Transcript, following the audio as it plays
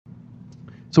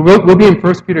So we'll be in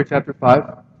 1 Peter chapter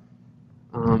 5.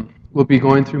 We'll be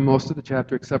going through most of the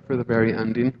chapter except for the very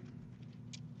ending.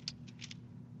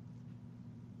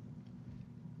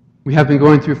 We have been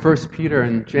going through 1 Peter,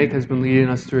 and Jake has been leading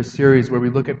us through a series where we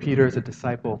look at Peter as a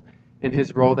disciple and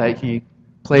his role that he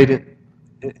played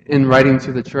in writing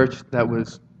to the church that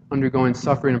was undergoing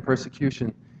suffering and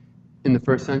persecution in the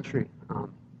first century.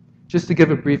 Just to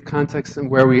give a brief context in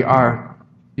where we are,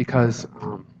 because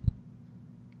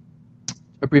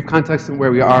a brief context in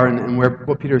where we are and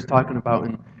what Peter is talking about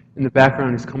and the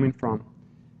background he's coming from.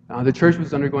 The church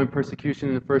was undergoing persecution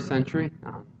in the first century.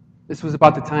 This was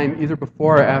about the time either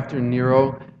before or after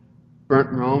Nero burnt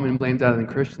Rome and blamed that on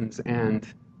the Christians. And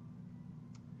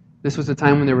this was a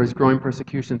time when there was growing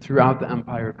persecution throughout the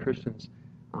empire of Christians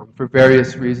for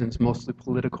various reasons, mostly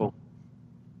political.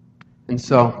 And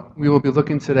so we will be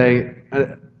looking today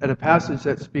at a passage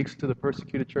that speaks to the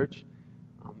persecuted church.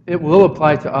 It will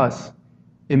apply to us.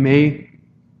 It may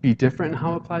be different in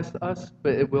how it applies to us,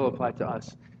 but it will apply to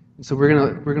us. And so we're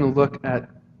gonna look at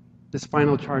this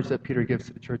final charge that Peter gives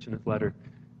to the church in his letter.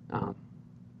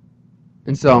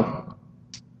 And so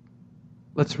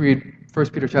let's read 1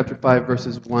 Peter chapter 5,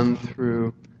 verses 1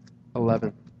 through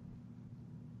 11.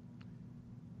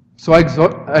 So I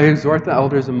exhort the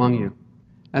elders among you,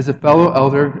 as a fellow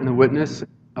elder and a witness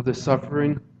of the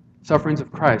sufferings of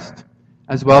Christ,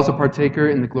 as well as a partaker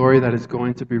in the glory that is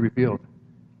going to be revealed.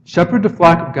 Shepherd the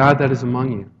flock of God that is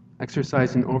among you,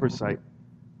 exercising oversight,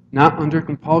 not under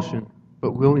compulsion,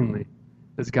 but willingly,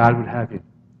 as God would have you.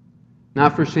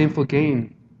 Not for shameful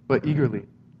gain, but eagerly.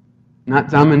 Not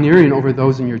domineering over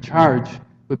those in your charge,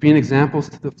 but being examples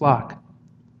to the flock.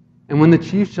 And when the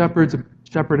chief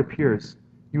shepherd appears,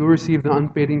 you will receive the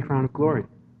unfading crown of glory.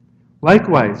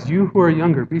 Likewise, you who are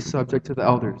younger, be subject to the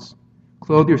elders.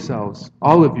 Clothe yourselves,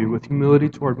 all of you, with humility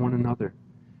toward one another.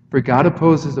 For God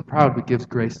opposes the proud, but gives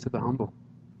grace to the humble.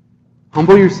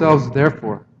 Humble yourselves,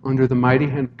 therefore, under the mighty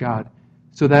hand of God,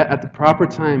 so that at the proper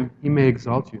time he may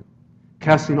exalt you,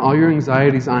 casting all your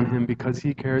anxieties on him because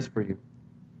he cares for you.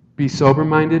 Be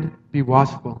sober-minded, be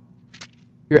watchful.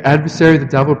 Your adversary, the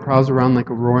devil, prowls around like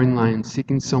a roaring lion,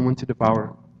 seeking someone to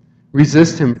devour.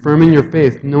 Resist him, firm in your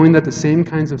faith, knowing that the same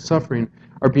kinds of suffering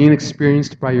are being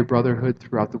experienced by your brotherhood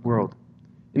throughout the world.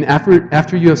 And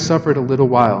after you have suffered a little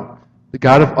while, the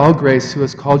God of all grace, who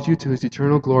has called you to his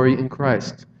eternal glory in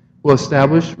Christ, will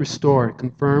establish, restore,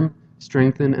 confirm,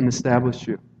 strengthen, and establish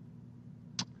you.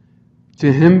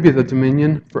 To him be the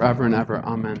dominion forever and ever.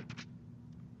 Amen.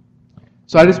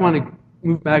 So I just want to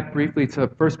move back briefly to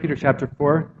 1 Peter chapter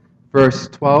 4, verse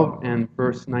 12 and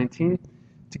verse 19,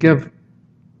 to give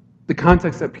the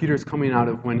context that Peter's coming out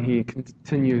of when he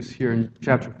continues here in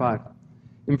chapter 5.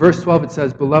 In verse 12 it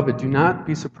says, "Beloved, do not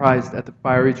be surprised at the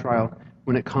fiery trial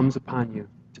when it comes upon you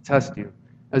to test you,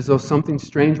 as though something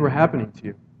strange were happening to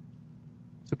you."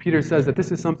 So Peter says that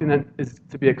this is something that is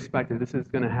to be expected. This is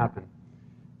going to happen.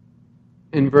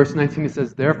 In verse 19 it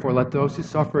says, "Therefore let those who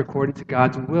suffer according to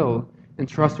God's will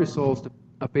entrust their souls to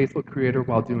a faithful Creator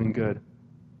while doing good."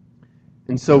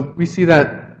 And so we see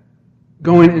that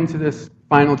going into this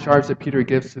final charge that Peter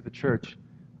gives to the church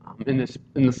in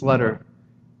this letter.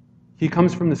 He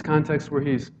comes from this context where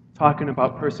he's talking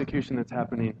about persecution that's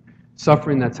happening,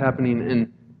 suffering that's happening,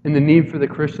 and the need for the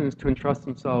Christians to entrust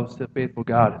themselves to a faithful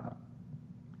God.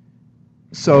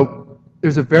 So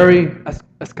there's a very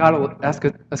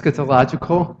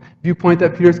eschatological viewpoint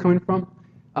that Peter's coming from,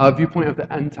 a viewpoint of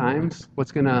the end times,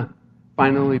 what's going to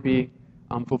finally be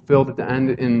fulfilled at the end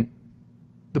in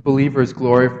the believer's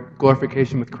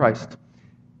glorification with Christ.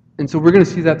 And so we're going to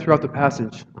see that throughout the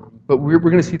passage. But we're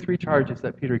going to see three charges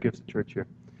that Peter gives the church here.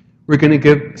 We're going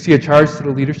to see a charge to the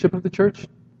leadership of the church,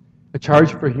 a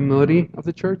charge for humility of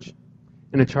the church,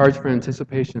 and a charge for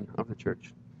anticipation of the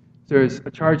church. So there's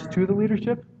a charge to the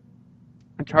leadership,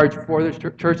 a charge for the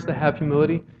church to have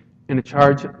humility, and a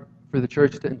charge for the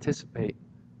church to anticipate.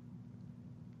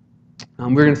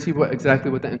 We're going to see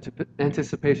exactly what the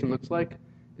anticipation looks like.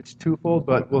 It's twofold,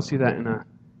 but we'll see that in a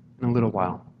little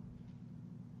while.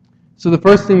 So the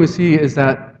first thing we see is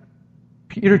that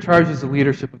Peter charges the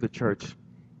leadership of the church.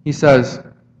 He says,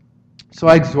 "So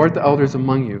I exhort the elders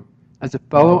among you, as a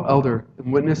fellow elder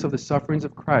and witness of the sufferings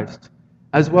of Christ,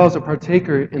 as well as a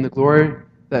partaker in the glory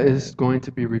that is going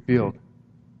to be revealed."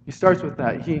 He starts with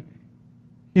that. He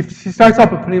starts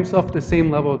off by putting himself at the same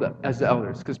level as the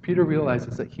elders, because Peter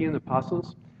realizes that he and the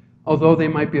apostles, although they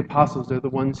might be apostles, they're the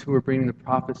ones who are bringing the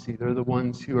prophecy. They're the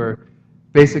ones who are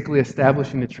basically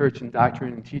establishing the church in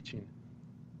doctrine and teaching.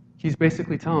 He's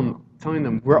basically telling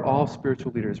them, we're all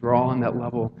spiritual leaders. We're all on that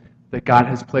level that God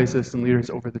has placed us in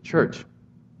leaders over the church.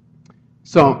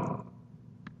 So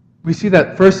we see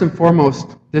that first and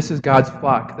foremost, this is God's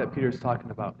flock that Peter's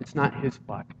talking about. It's not his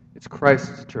flock. It's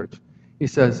Christ's church. He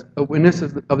says, a witness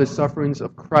of the sufferings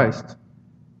of Christ,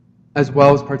 as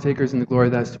well as partakers in the glory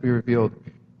that is to be revealed.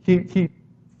 He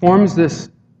forms this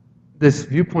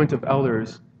viewpoint of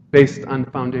elders based on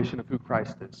the foundation of who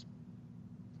Christ is.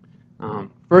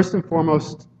 First and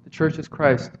foremost, the church is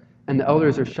Christ, and the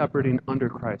elders are shepherding under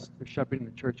Christ. They're shepherding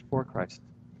the church for Christ.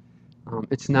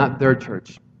 It's not their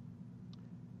church.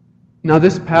 Now,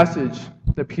 this passage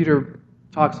that Peter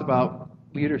talks about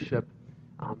leadership,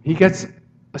 he gets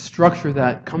a structure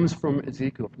that comes from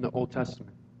Ezekiel, from the Old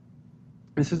Testament.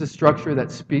 This is a structure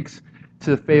that speaks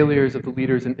to the failures of the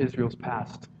leaders in Israel's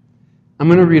past. I'm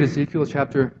going to read Ezekiel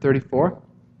chapter 34,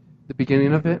 the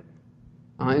beginning of it.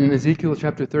 In Ezekiel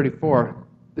chapter 34,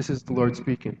 this is the Lord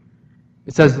speaking.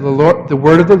 It says, the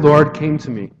word of the Lord came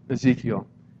to me, Ezekiel.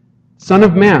 Son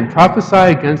of man,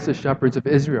 prophesy against the shepherds of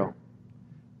Israel.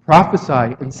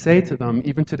 Prophesy and say to them,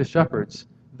 even to the shepherds,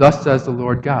 thus says the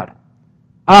Lord God.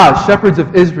 Ah, shepherds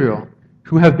of Israel,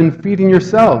 who have been feeding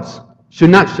yourselves,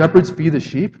 should not shepherds feed the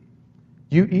sheep?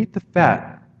 You eat the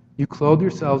fat, you clothe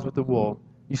yourselves with the wool,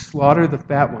 you slaughter the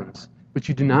fat ones, but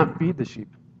you do not feed the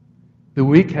sheep. The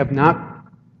weak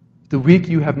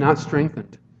you have not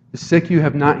strengthened, the sick you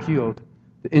have not healed,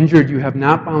 the injured you have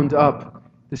not bound up,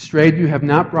 the strayed you have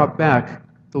not brought back,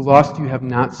 the lost you have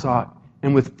not sought,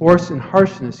 and with force and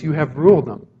harshness you have ruled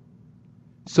them.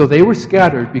 So they were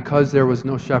scattered because there was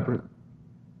no shepherd,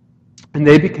 and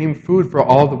they became food for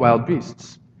all the wild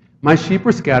beasts. My sheep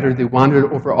were scattered, they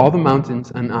wandered over all the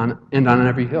mountains and on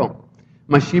every hill.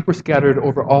 My sheep were scattered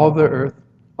over all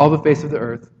the face of the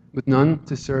earth, with none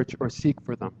to search or seek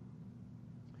for them.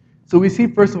 So we see,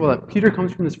 first of all, that Peter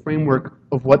comes from this framework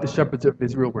of what the shepherds of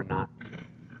Israel were not,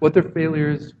 what their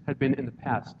failures had been in the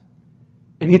past.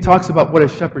 And he talks about what a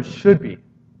shepherd should be.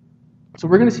 So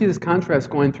we're going to see this contrast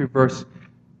going through verse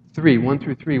 3, 1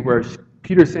 through 3, where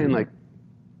Peter's saying, like,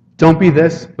 don't be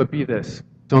this, but be this.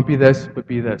 Don't be this, but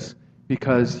be this.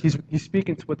 Because he's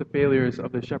speaking to what the failures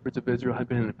of the shepherds of Israel had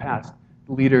been in the past,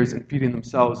 the leaders and feeding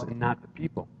themselves and not the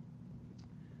people.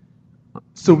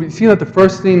 So we see that the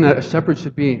first thing that a shepherd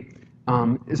should be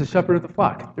is a shepherd of the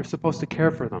flock. They're supposed to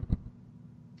care for them.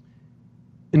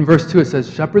 In verse 2 it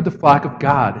says, shepherd the flock of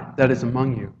God that is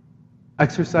among you,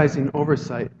 exercising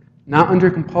oversight, not under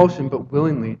compulsion, but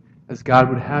willingly, as God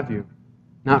would have you,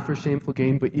 not for shameful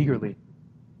gain, but eagerly.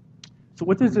 So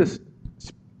what does this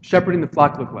shepherding the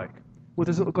flock look like? What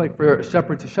does it look like for a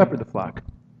shepherd to shepherd the flock?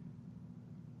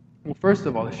 Well, first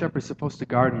of all, the shepherd is supposed to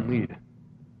guard and lead.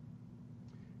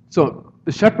 So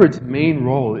the shepherd's main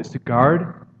role is to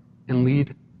guard and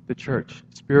lead the church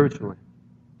spiritually.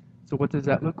 So what does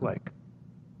that look like?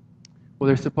 Well,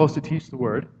 they're supposed to teach the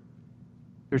word.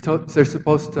 They're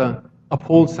supposed to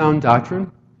uphold sound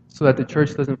doctrine so that the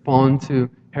church doesn't fall into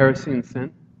heresy and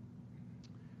sin.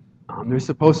 They're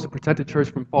supposed to protect the church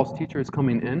from false teachers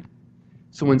coming in.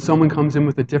 So when someone comes in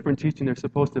with a different teaching, they're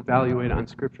supposed to evaluate on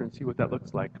Scripture and see what that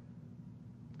looks like.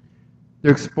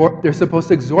 They're supposed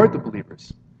to exhort the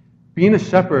believers. Being a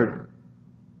shepherd,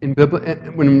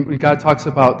 when God talks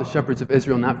about the shepherds of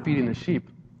Israel not feeding the sheep,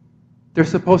 they're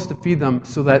supposed to feed them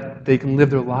so that they can live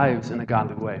their lives in a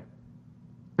godly way.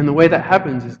 And the way that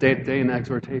happens is day to day in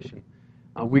exhortation.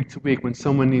 Week to week, when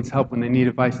someone needs help, when they need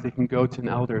advice, they can go to an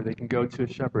elder, they can go to a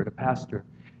shepherd, a pastor,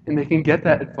 and they can get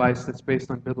that advice that's based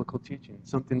on biblical teaching,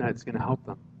 something that's going to help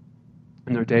them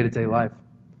in their day-to-day life.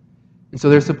 And so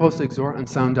they're supposed to exhort on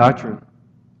sound doctrine.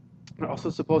 They're also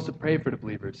supposed to pray for the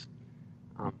believers.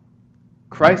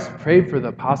 Christ prayed for the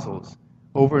apostles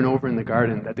over and over in the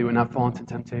garden that they would not fall into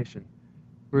temptation.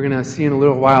 We're going to see in a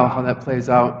little while how that plays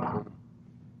out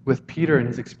with Peter and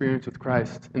his experience with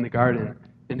Christ in the garden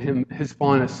and his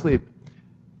falling asleep.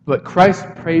 But Christ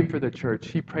prayed for the church.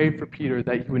 He prayed for Peter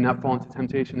that he would not fall into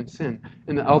temptation and sin.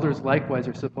 And the elders likewise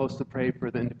are supposed to pray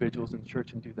for the individuals in the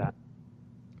church and do that.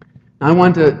 Now, I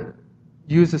want to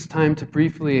use this time to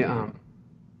briefly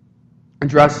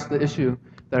address the issue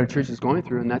that our church is going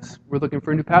through, and that's we're looking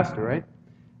for a new pastor, right?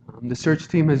 The search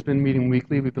team has been meeting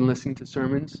weekly. We've been listening to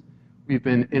sermons. We've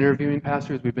been interviewing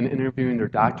pastors. We've been interviewing their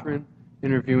doctrine,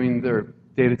 interviewing their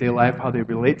day-to-day life, how they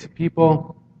relate to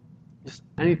people, just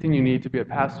anything you need to be a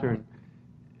pastor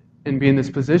and be in this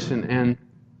position. And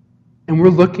we're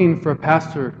looking for a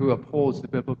pastor who upholds the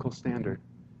biblical standard,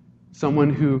 someone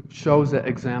who shows that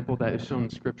example that is shown in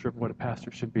Scripture of what a pastor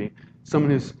should be,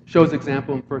 someone who shows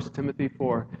example in 1 Timothy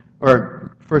 4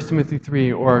 or 1 Timothy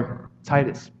 3 or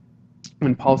Titus,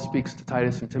 when Paul speaks to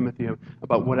Titus and Timothy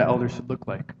about what an elder should look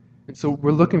like. And so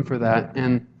we're looking for that.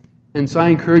 And so I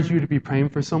encourage you to be praying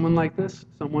for someone like this,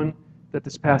 someone that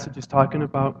this passage is talking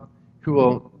about, who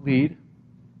will lead,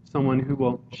 someone who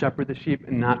will shepherd the sheep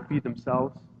and not feed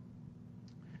themselves.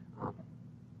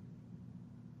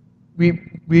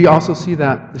 We also see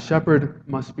that the shepherd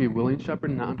must be a willing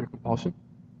shepherd, not under compulsion.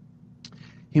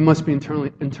 He must be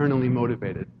internally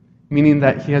motivated, meaning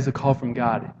that he has a call from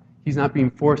God. He's not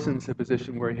being forced into a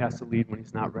position where he has to lead when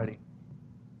he's not ready.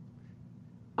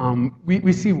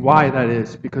 We see why that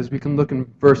is, because we can look in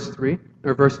verse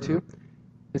 2.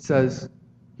 It says,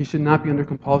 "He should not be under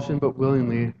compulsion, but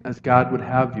willingly, as God would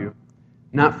have you,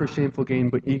 not for shameful gain,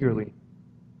 but eagerly."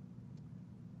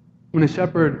 When a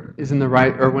shepherd is in the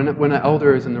right, or when an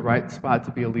elder is in the right spot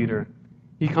to be a leader,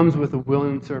 he comes with a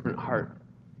willing servant heart.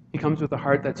 He comes with a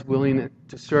heart that's willing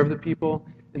to serve the people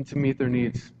and to meet their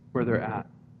needs where they're at.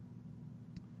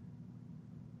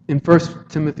 In 1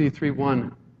 Timothy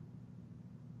 3:1,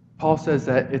 Paul says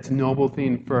that it's a noble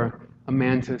thing for a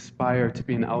man to aspire to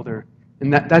be an elder.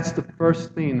 And that's the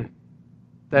first thing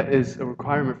that is a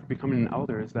requirement for becoming an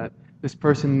elder, is that this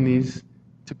person needs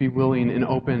to be willing and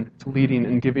open to leading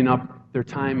and giving up their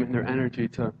time and their energy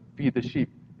to feed the sheep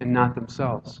and not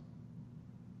themselves.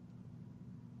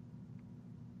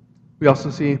 We also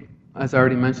see, as I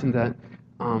already mentioned, that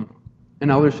an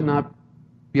elder should not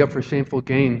be up for shameful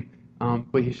gain,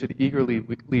 but he should eagerly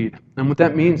lead. And what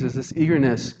that means is this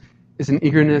eagerness is an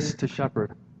eagerness to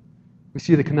shepherd. We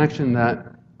see the connection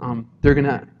that they're going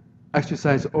to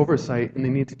exercise oversight, and they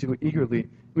need to do it eagerly.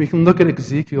 We can look at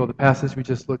Ezekiel, the passage we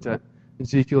just looked at,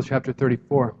 Ezekiel chapter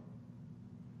 34.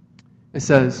 It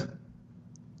says,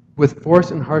 "With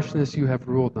force and harshness you have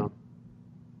ruled them."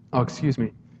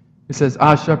 It says,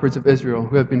 "Ah, shepherds of Israel,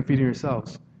 who have been feeding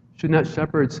yourselves, should not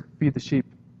shepherds feed the sheep?"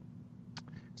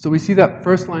 So we see that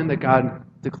first line that God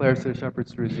declares to the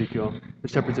shepherds through Ezekiel, the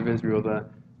shepherds of Israel,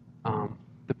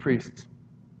 the priests.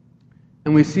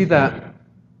 And we see that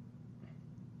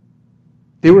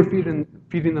they were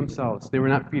feeding themselves. They were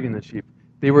not feeding the sheep.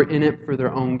 They were in it for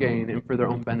their own gain and for their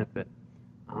own benefit.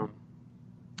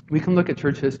 We can look at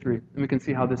church history, and we can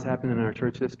see how this happened in our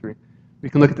church history. We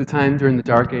can look at the time during the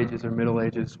Dark Ages or Middle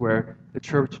Ages where the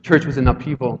church was in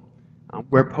upheaval,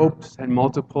 where popes had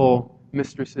multiple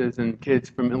mistresses and kids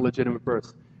from illegitimate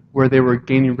births, where they were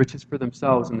gaining riches for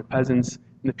themselves, and the peasants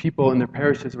and the people in their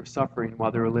parishes were suffering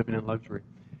while they were living in luxury.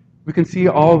 We can see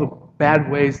all the bad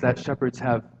ways that shepherds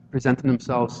have presented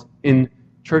themselves in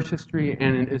church history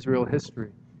and in Israel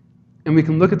history. And we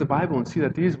can look at the Bible and see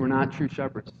that these were not true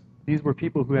shepherds. These were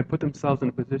people who had put themselves in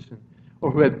a position,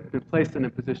 or who had been placed in a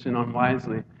position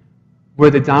unwisely, where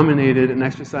they dominated and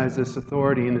exercised this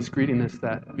authority and this greediness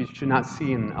that we should not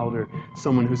see in an elder,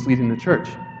 someone who's leading the church.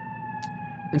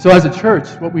 And so as a church,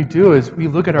 what we do is we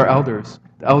look at our elders.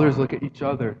 The elders look at each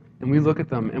other, and we look at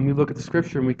them, and we look at the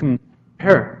Scripture, and we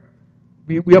compare.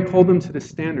 We uphold them to this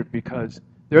standard because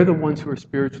they're the ones who are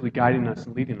spiritually guiding us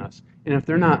and leading us. And if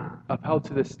they're not upheld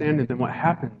to this standard, then what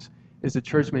happens is the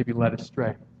church may be led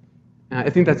astray. And I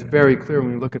think that's very clear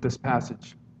when we look at this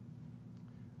passage.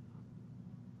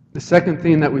 The second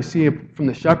thing that we see from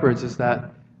the shepherds is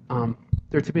that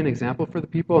they're to be an example for the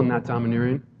people and not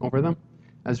domineering over them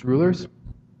as rulers.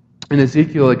 In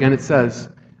Ezekiel, again, it says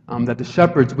that the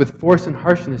shepherds, with force and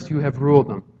harshness, you have ruled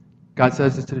them. God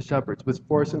says this to the shepherds, with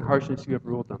force and harshness, you have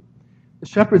ruled them. The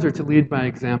shepherds are to lead by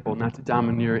example, not to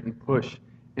domineer and push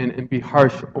and be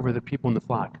harsh over the people in the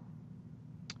flock.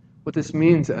 What this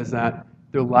means is that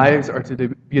their lives are to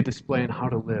be a display in how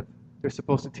to live. They're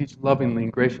supposed to teach lovingly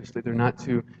and graciously. They're not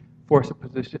to force a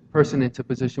person into a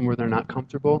position where they're not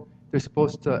comfortable. They're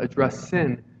supposed to address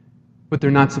sin, but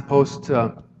they're not supposed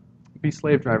to be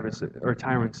slave drivers or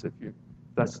tyrants, if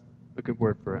that's a good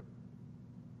word for it.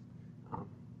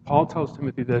 Paul tells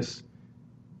Timothy this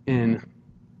in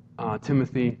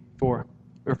Timothy 4,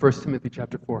 or 1 Timothy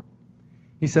chapter 4.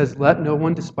 He says, "Let no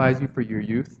one despise you for your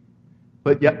youth,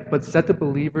 but set the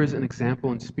believers an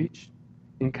example in speech,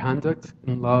 in conduct,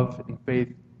 in love, in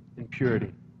faith, in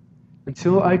purity.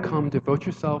 Until I come, devote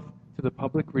yourself to the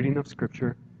public reading of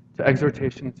Scripture, to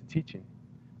exhortation, and to teaching."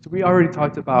 So we already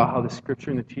talked about how the Scripture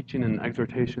and the teaching and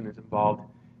exhortation is involved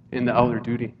in the elder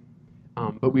duty.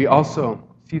 But we also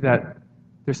see that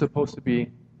they're supposed to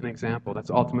be an example. That's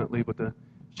ultimately what the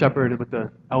shepherd and what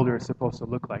the elder is supposed to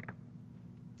look like.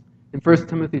 In 1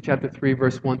 Timothy chapter 3,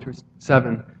 verse 1 through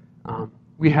 7,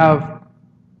 we have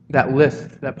that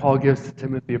list that Paul gives to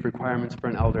Timothy of requirements for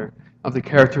an elder, of the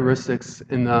characteristics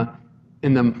in the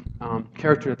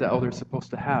character that the elder is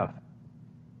supposed to have.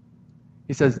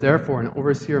 He says, "Therefore, an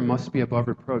overseer must be above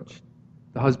reproach,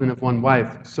 the husband of one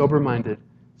wife, sober-minded,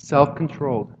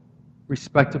 self-controlled,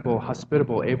 respectable,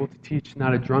 hospitable, able to teach,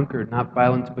 not a drunkard, not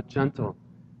violent but gentle,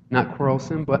 not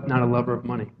quarrelsome, but not a lover of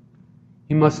money.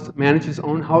 He must manage his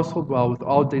own household well with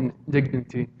all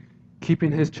dignity,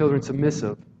 keeping his children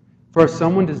submissive. For if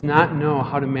someone does not know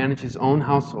how to manage his own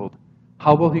household,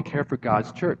 how will he care for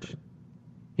God's church?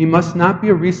 He must not be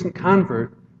a recent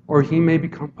convert, or he may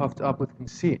become puffed up with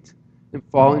conceit and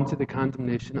fall into the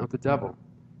condemnation of the devil.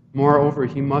 Moreover,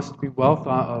 he must be well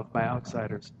thought of by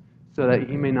outsiders, so that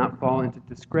he may not fall into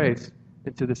disgrace,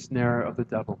 into the snare of the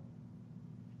devil.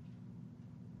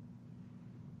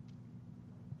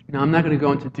 Now, I'm not going to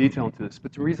go into detail into this,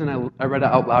 but the reason I read it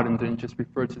out loud and didn't just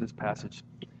refer to this passage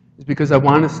is because I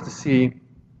want us to see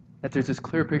that there's this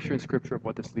clear picture in Scripture of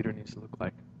what this leader needs to look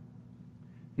like.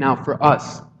 Now, for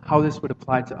us, how this would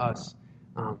apply to us,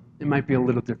 it might be a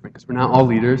little different because we're not all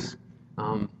leaders.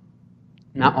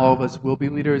 Not all of us will be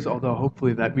leaders, although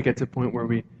hopefully that we get to a point where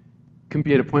we can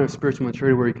be at a point of spiritual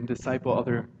maturity where we can disciple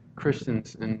other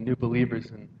Christians and new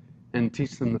believers and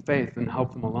teach them the faith and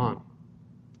help them along.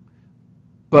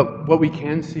 But what we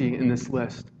can see in this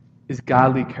list is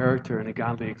godly character and a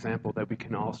godly example that we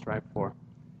can all strive for.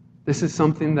 This is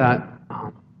something that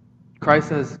Christ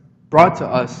has brought to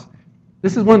us.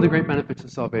 This is one of the great benefits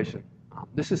of salvation.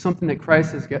 This is something that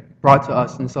Christ has brought to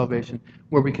us in salvation,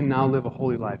 where we can now live a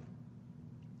holy life.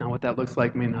 Now, what that looks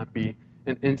like may not be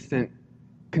an instant,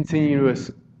 continuous,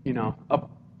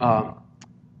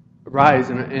 rise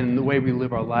in the way we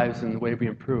live our lives and the way we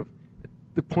improve.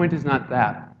 The point is not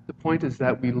that. The point is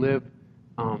that we live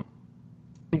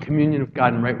in communion with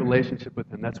God and right relationship with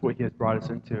Him. That's what He has brought us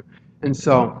into. And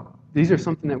so these are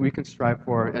something that we can strive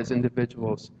for as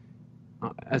individuals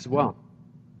as well.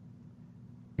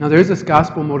 Now, there's this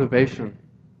gospel motivation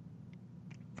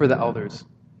for the elders.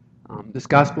 This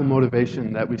gospel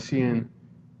motivation that we see in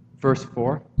verse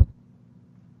 4.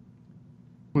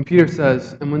 When Peter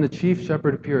says, "And when the chief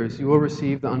shepherd appears, you will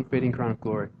receive the unfading crown of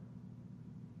glory."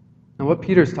 Now, what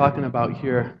Peter's talking about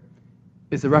here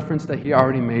is a reference that he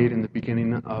already made in the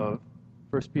beginning of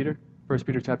 1 Peter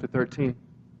chapter 13.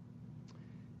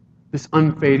 This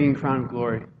unfading crown of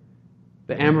glory,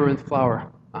 the amaranth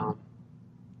flower.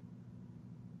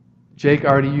 Jake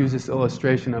already used this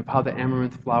illustration of how the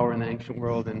amaranth flower in the ancient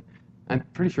world, and I'm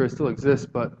pretty sure it still exists,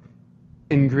 but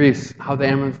in Greece, how the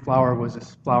amaranth flower was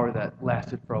this flower that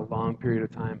lasted for a long period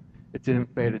of time. It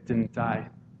didn't fade, it didn't die.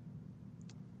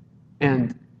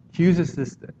 And he uses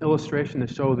this illustration to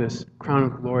show this crown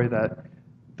of glory that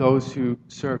those who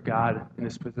serve God in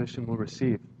this position will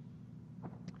receive.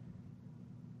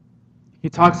 He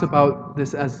talks about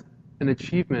this as an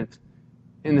achievement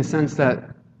in the sense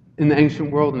that in the ancient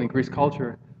world, in the Greek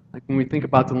culture, like when we think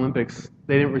about the Olympics,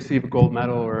 they didn't receive a gold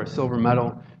medal or a silver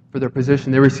medal for their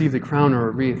position. They received a crown or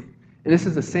a wreath. And this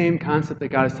is the same concept that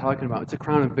God is talking about. It's a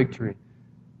crown of victory,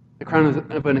 a crown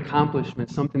of an accomplishment,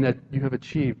 something that you have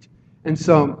achieved. And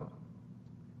so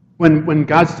when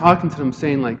God's talking to them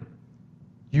saying, like,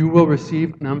 you will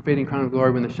receive an unfading crown of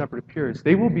glory when the shepherd appears,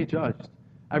 they will be judged.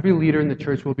 Every leader in the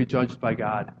church will be judged by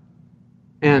God.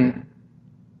 And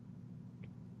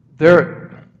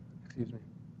their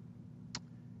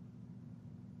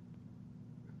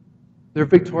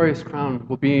victorious crown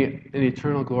will be in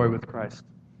eternal glory with Christ.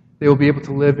 They will be able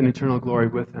to live in eternal glory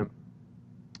with Him.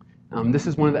 This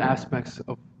is one of the aspects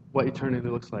of what eternity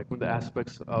looks like, one of the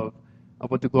aspects of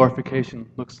what the glorification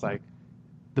looks like,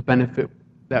 the benefit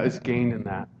that is gained in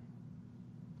that.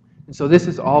 And so this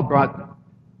is all brought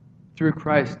through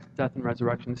Christ's death and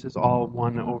resurrection. This is all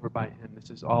won over by Him.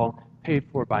 This is all paid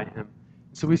for by Him.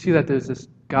 So we see that there's this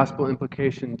gospel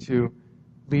implication to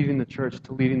leading the church,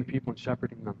 to leading the people and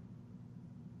shepherding them.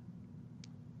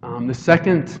 The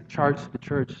second charge to the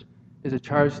church is a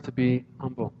charge to be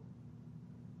humble.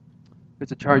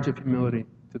 It's a charge of humility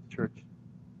to the church.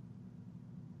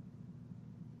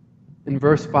 In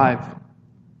verse 5,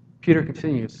 Peter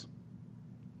continues.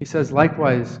 He says,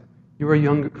 "Likewise, you who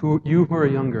are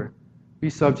younger, be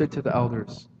subject to the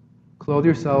elders. Clothe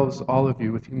yourselves, all of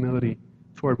you, with humility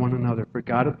toward one another, for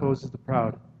God opposes the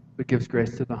proud, but gives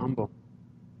grace to the humble."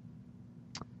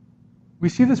 We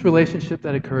see this relationship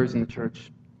that occurs in the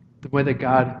church, the way that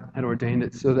God had ordained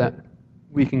it, so that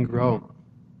we can grow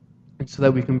and so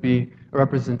that we can be a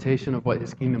representation of what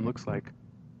His kingdom looks like.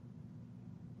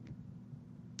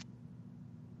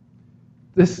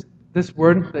 This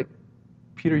word that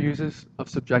Peter uses of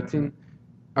subjecting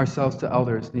ourselves to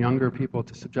elders, the younger people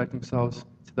to subject themselves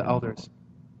to the elders.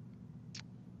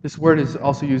 This word is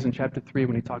also used in chapter 3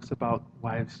 when he talks about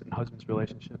wives and husbands'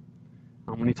 relationship.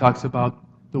 When he talks about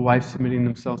the wife submitting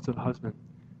themselves to the husband.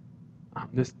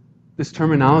 This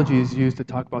terminology is used to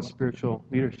talk about spiritual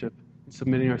leadership and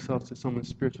submitting ourselves to someone's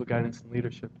spiritual guidance and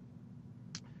leadership.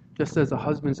 Just as a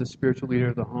husband is a spiritual leader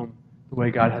of the home, the way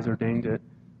God has ordained it,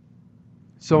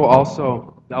 so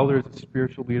also the elder is the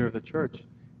spiritual leader of the church.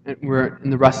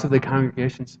 And the rest of the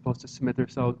congregation is supposed to submit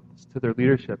themselves to their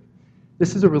leadership.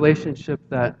 This is a relationship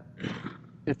that,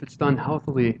 if it's done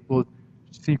healthily, will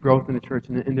see growth in the church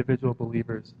and the individual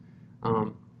believers.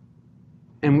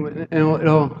 And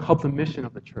it'll help the mission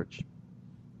of the church.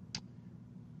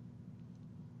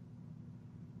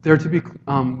 We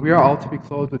are all to be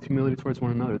clothed with humility towards one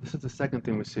another. This is the second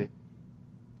thing we see.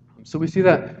 So we see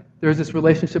that there's this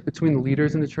relationship between the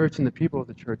leaders in the church and the people of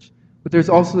the church. But there's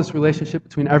also this relationship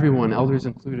between everyone, elders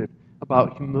included,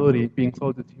 about humility, being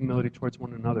clothed with humility towards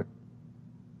one another.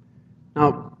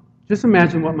 Now, just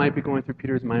imagine what might be going through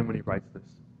Peter's mind when he writes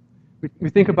this. We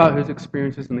think about his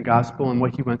experiences in the gospel and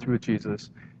what he went through with Jesus.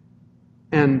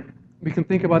 And we can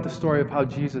think about the story of how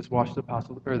Jesus washed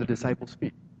the disciples'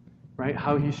 feet, right?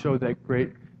 How he showed that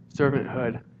great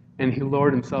servanthood, and he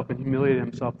lowered himself and humiliated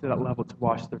himself to that level to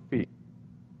wash their feet.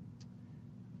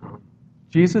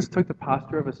 Jesus took the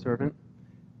posture of a servant,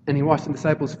 and he washed the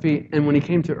disciples' feet. And when he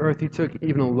came to earth, he took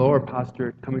even a lower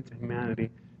posture coming to humanity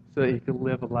so that he could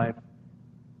live a life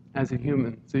as a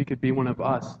human, so he could be one of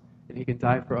us, and he could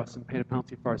die for us and pay the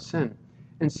penalty for our sin.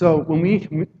 And so when we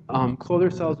clothe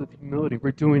ourselves with humility,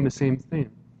 we're doing the same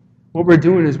thing. What we're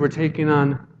doing is we're taking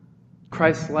on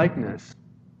Christ's likeness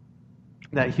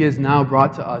that he has now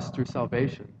brought to us through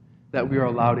salvation, that we are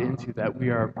allowed into, that we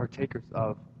are partakers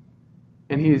of.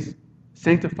 And he's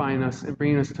sanctifying us and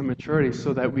bringing us to maturity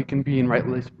so that we can be in right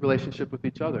relationship with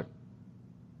each other.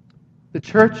 The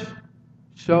church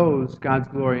shows God's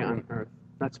glory on earth.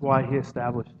 That's why he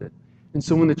established it. And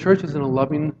so when the church is in a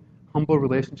loving, humble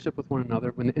relationship with one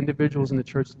another, when the individuals in the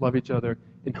church love each other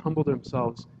and humble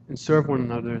themselves and serve one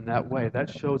another in that way, that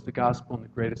shows the gospel in the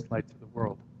greatest light to the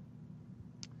world.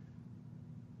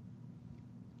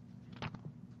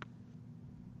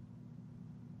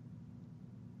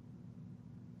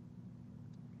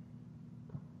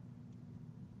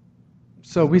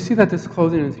 So we see that this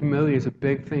clothing and humility is a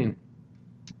big thing.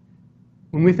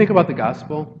 When we think about the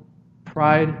gospel,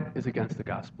 pride is against the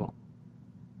gospel.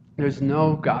 There's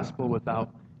no gospel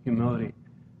without humility,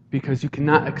 because you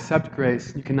cannot accept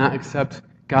grace, you cannot accept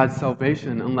God's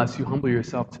salvation unless you humble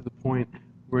yourself to the point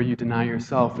where you deny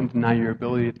yourself and deny your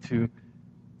ability to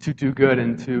do good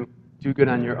and to do good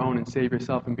on your own and save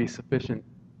yourself and be sufficient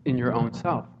in your own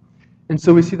self. And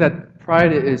so we see that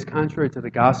pride is contrary to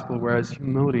the gospel, whereas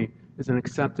humility is an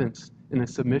acceptance and a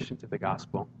submission to the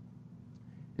gospel.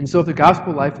 And so if the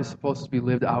gospel life is supposed to be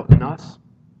lived out in us,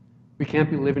 we can't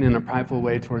be living in a prideful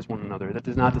way towards one another. That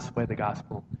does not display the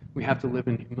gospel. We have to live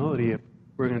in humility if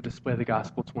we're going to display the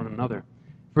gospel to one another.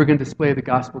 If we're going to display the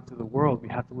gospel to the world, we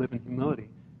have to live in humility,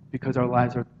 because our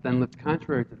lives are then lived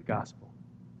contrary to the gospel.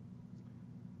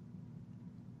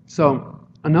 So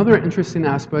another interesting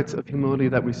aspect of humility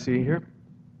that we see here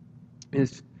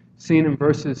is seen in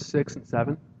verses 6 and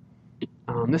 7.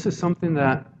 This is something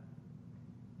that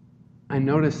I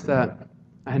noticed that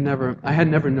I had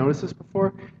never noticed this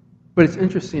before, but it's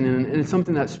interesting, and it's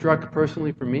something that struck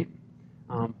personally for me,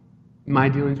 my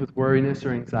dealings with worriness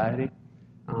or anxiety.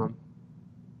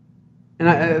 And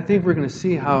I think we're going to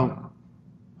see how,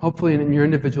 hopefully in your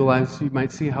individual lives, you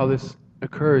might see how this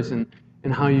occurs and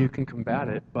how you can combat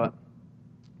it. But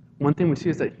one thing we see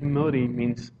is that humility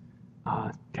means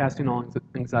casting all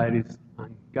anxieties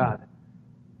on God,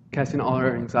 casting all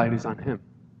our anxieties on him.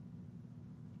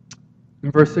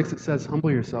 In verse 6 it says,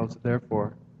 "Humble yourselves,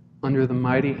 therefore, under the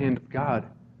mighty hand of God,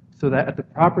 so that at the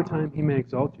proper time he may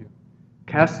exalt you,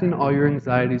 casting all your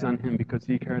anxieties on him because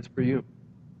he cares for you."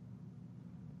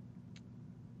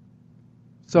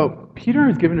 So Peter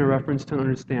is giving a reference to an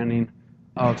understanding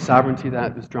of sovereignty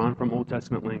that is drawn from Old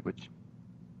Testament language.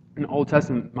 In the Old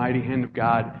Testament, mighty hand of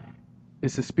God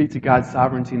is to speak to God's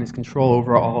sovereignty and his control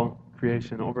over all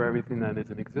creation, over everything that is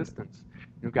in existence.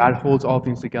 God holds all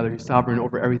things together. He's sovereign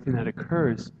over everything that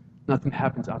occurs. Nothing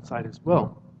happens outside his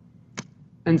will.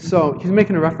 And so he's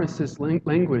making a reference to this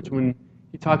language when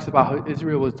he talks about how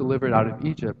Israel was delivered out of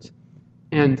Egypt.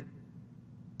 And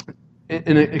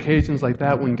in occasions like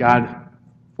that, when God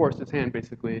forced his hand,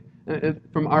 basically,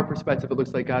 from our perspective, it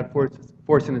looks like God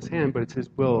forcing his hand, but it's his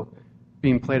will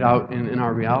being played out in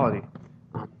our reality.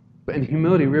 But in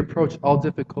humility, we approach all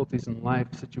difficulties in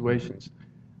life situations,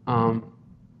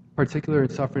 particularly in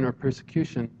suffering or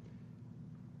persecution.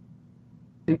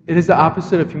 It is the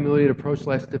opposite of humility to approach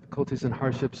life's difficulties and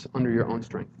hardships under your own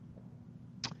strength.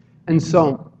 And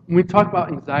so, when we talk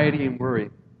about anxiety and worry,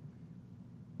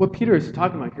 what Peter is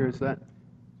talking about here is that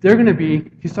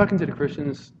he's talking to the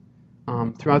Christians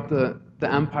throughout the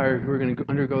empire who are going to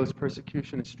undergo this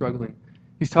persecution and struggling.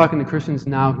 He's talking to Christians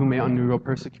now who may undergo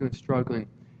persecution and struggling.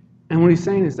 And what he's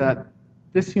saying is that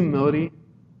this humility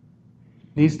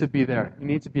needs to be there. You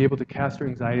need to be able to cast your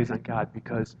anxieties on God,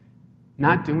 because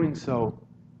not doing so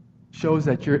shows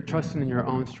that you're trusting in your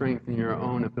own strength and your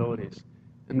own abilities.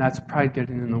 And that's pride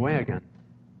getting in the way again.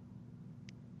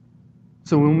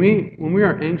 So when we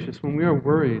are anxious, when we are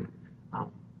worried,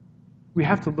 we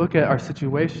have to look at our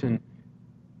situation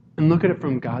and look at it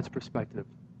from God's perspective.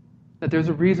 That there's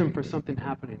a reason for something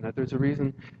happening, that there's a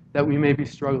reason that we may be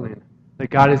struggling, that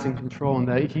God is in control, and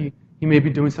that He may be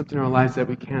doing something in our lives that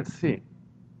we can't see.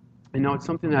 I know it's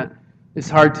something that is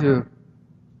hard to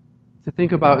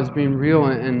think about as being real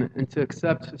and to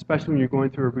accept, especially when you're going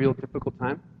through a real difficult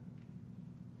time.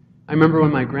 I remember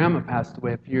when my grandma passed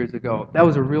away a few years ago. That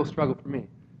was a real struggle for me,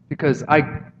 because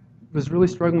I was really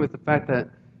struggling with the fact that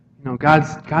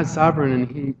God's sovereign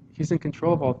and He's in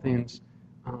control of all things.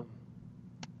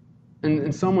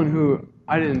 And someone who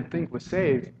I didn't think was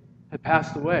saved had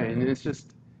passed away, and it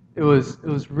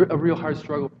was a real hard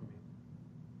struggle for me.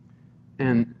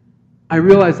 And I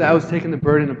realized that I was taking the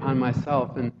burden upon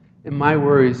myself and my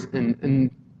worries, and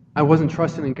I wasn't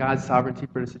trusting in God's sovereignty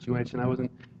for the situation. I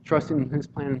wasn't trusting in His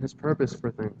plan and His purpose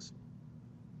for things.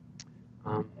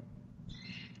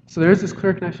 So there's this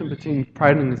clear connection between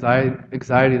pride and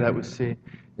anxiety that we see.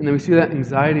 And then we see that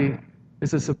anxiety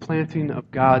is a supplanting of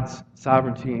God's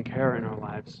sovereignty and care in our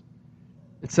lives.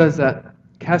 It says that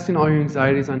casting all your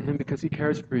anxieties on Him because He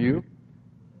cares for you.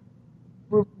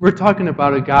 We're talking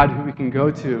about a God who we can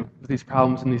go to with these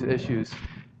problems and these issues,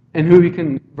 and who we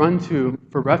can run to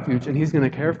for refuge, and He's going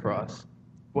to care for us.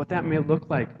 What that may look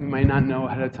like, we might not know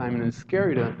ahead of time, and it's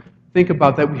scary to think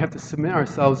about that we have to submit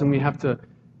ourselves and we have to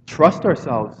trust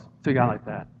ourselves to God like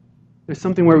that. There's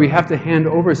something where we have to hand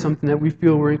over something that we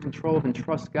feel we're in control of and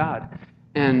trust God.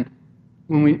 And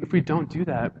if we don't do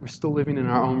that, we're still living in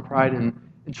our own pride and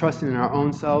trusting in our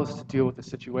own selves to deal with the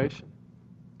situation.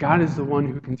 God is the one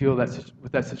who can deal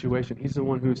with that situation. He's the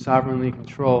one who is sovereignly in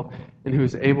control and who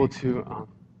is able to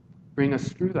bring us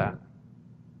through that.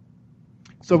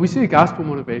 So we see a gospel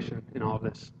motivation in all of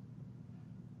this.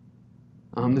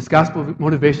 This gospel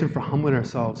motivation for humbling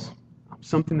ourselves,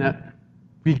 something that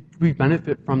we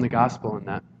benefit from the gospel in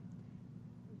that.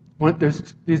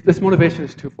 This motivation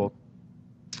is twofold.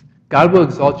 God will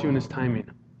exalt you in His timing.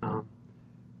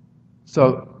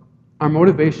 So our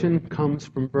motivation comes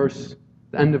from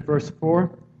the end of verse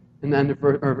 4 and the end of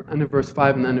verse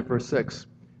 5 and the end of verse 6,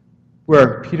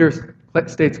 where Peter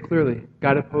states clearly,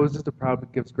 God opposes the proud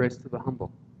but gives grace to the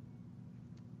humble.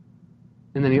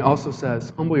 And then he also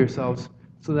says, humble yourselves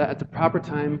so that at the proper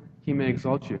time He may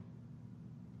exalt you.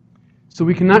 So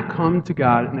we cannot come to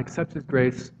God and accept His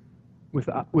grace with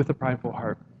a prideful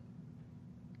heart.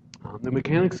 The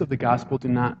mechanics of the gospel do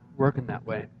not work in that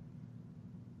way.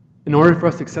 In order for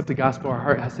us to accept the gospel, our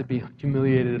heart has to be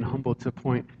humiliated and humbled to a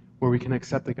point where we can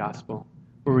accept the gospel,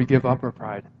 where we give up our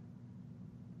pride.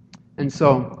 And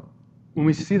so, when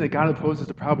we see that God opposes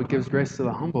the proud but gives grace to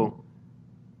the humble,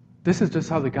 this is just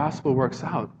how the gospel works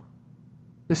out.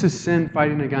 This is sin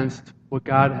fighting against what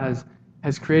God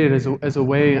has created as a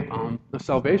way of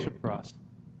salvation for us.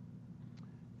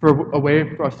 For a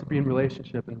way for us to be in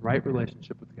relationship, in right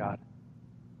relationship with God.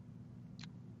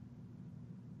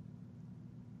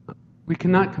 We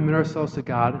cannot commit ourselves to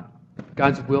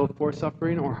God's will for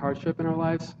suffering or hardship in our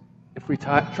lives, if we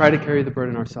try to carry the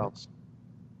burden ourselves.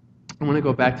 I want to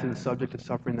go back to the subject of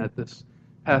suffering that this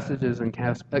passage is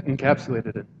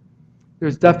encapsulated in.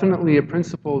 There's definitely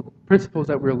principles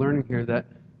that we're learning here that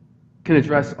can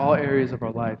address all areas of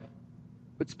our life.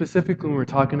 But specifically when we're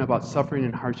talking about suffering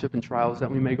and hardship and trials that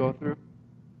we may go through,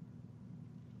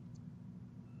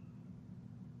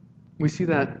 we see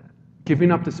that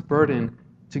giving up this burden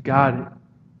to God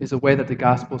is a way that the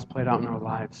gospel is played out in our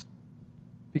lives.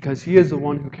 Because He is the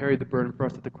one who carried the burden for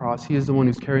us at the cross. He is the one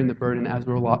who's carrying the burden as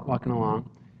we're walking along.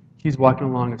 He's walking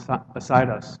along beside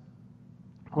us.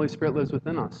 The Holy Spirit lives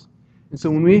within us. And so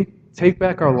when we take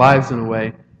back our lives in a way,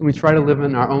 and we try to live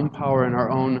in our own power and our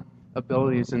own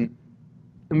abilities, and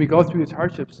we go through these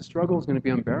hardships, the struggle is going to be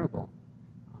unbearable.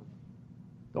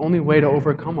 The only way to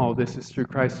overcome all this is through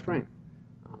Christ's strength.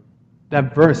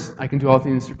 That verse, I can do all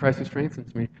things through Christ who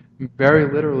strengthens me,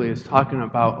 very literally is talking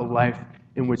about a life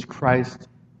in which Christ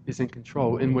is in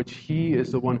control, in which He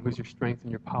is the one who's your strength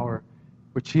and your power,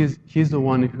 which He's the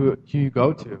one who you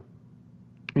go to.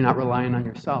 You're not relying on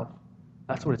yourself.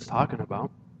 That's what it's talking about.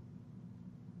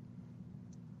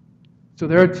 So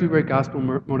there are two great gospel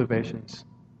motivations.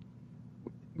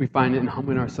 We find it in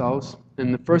humbling ourselves.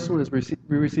 And the first one is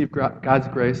we receive God's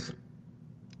grace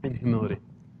in humility.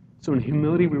 So in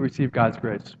humility, we receive God's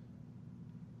grace.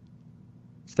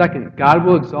 Second, God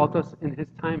will exalt us in His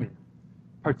timing,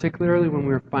 particularly when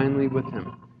we are finally with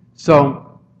Him.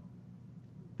 So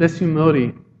this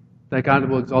humility that God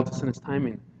will exalt us in His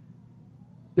timing.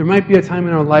 There might be a time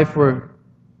in our life where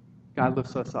God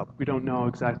lifts us up. We don't know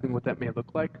exactly what that may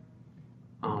look like.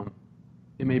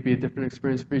 It may be a different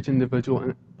experience for each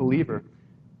individual believer.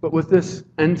 But with this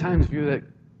end times view that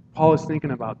Paul is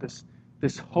thinking about,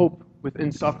 this hope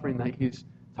within suffering that he's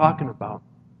talking about,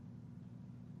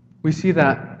 we see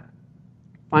that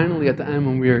finally at the end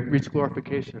when we reach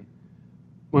glorification,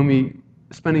 when we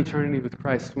spend eternity with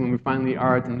Christ, when we finally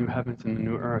are at the new heavens and the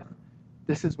new earth,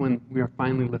 this is when we are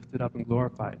finally lifted up and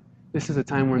glorified. This is a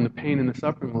time when the pain and the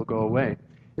suffering will go away.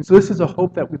 And so this is a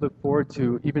hope that we look forward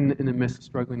to even in the midst of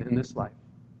struggling in this life.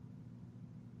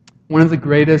 One of the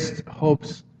greatest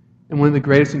hopes and one of the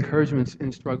greatest encouragements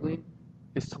in struggling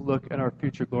is to look at our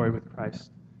future glory with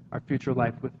Christ, our future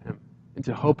life with Him, and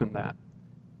to hope in that.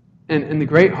 And the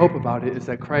great hope about it is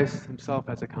that Christ Himself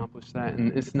has accomplished that,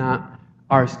 and it's not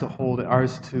ours to hold,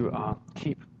 ours to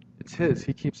keep. It's His.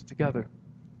 He keeps it together.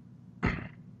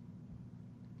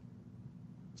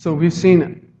 So we've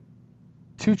seen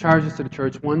two charges to the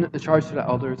church. One, a charge to the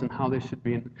elders and how they should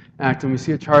be in act, and we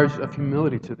see a charge of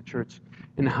humility to the church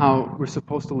and how we're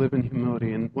supposed to live in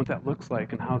humility and what that looks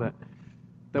like and how that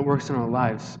works in our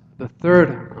lives. The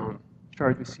third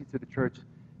charge we see to the church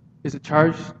is a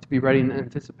charge to be ready in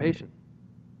anticipation.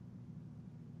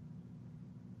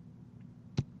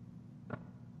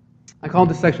 I call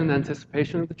this section the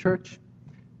anticipation of the church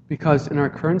because in our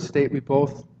current state we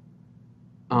both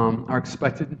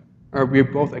we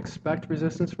both expect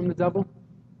resistance from the devil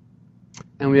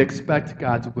and we expect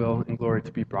God's will and glory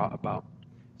to be brought about.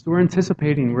 So we're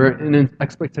in an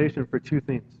expectation for two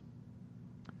things.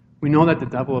 We know that the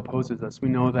devil opposes us. We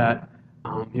know that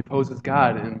he opposes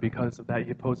God, and because of that,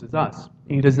 he opposes us.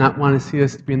 He does not want to see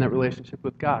us be in that relationship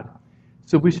with God.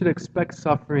 So we should expect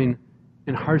suffering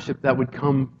and hardship that would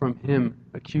come from him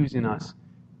accusing us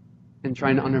and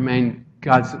trying to undermine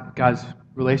God's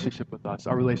relationship with us,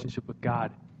 our relationship with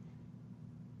God.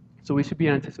 So we should be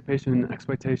in anticipation and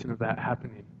expectation of that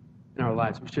happening in our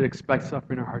lives. We should expect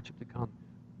suffering or hardship to come,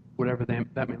 whatever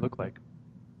that may look like.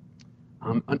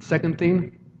 A second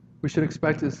thing we should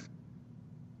expect is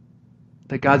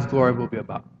that God's glory will be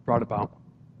brought about.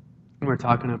 And we're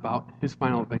talking about His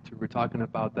final victory. We're talking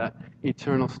about that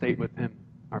eternal state with Him,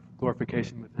 our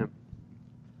glorification with Him.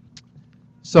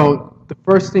 So the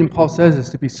first thing Paul says is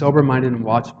to be sober-minded and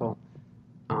watchful.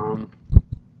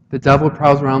 The devil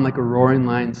prowls around like a roaring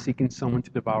lion seeking someone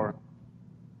to devour.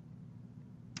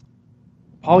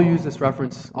 Paul used this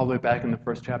reference all the way back in the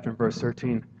first chapter in verse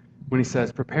 13 when he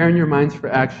says, "Preparing your minds for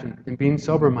action and being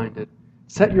sober-minded,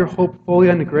 set your hope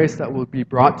fully on the grace that will be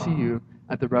brought to you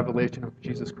at the revelation of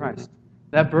Jesus Christ."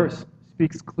 That verse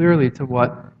speaks clearly to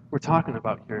what we're talking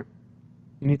about here.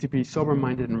 You need to be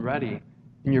sober-minded and ready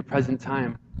in your present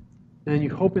time. And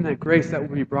you hope in that grace that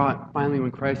will be brought finally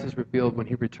when Christ is revealed, when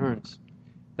He returns.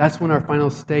 That's when our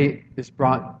final state is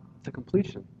brought to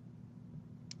completion.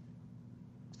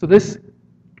 So this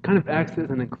kind of acts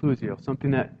as an inclusio, something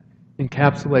that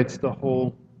encapsulates the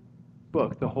whole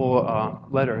book, the whole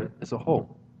letter as a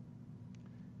whole.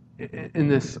 In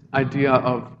this idea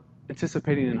of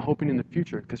anticipating and hoping in the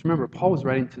future. Because remember, Paul was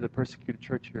writing to the persecuted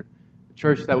church here, a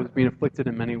church that was being afflicted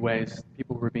in many ways.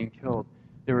 People were being killed.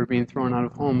 They were being thrown out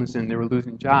of homes and they were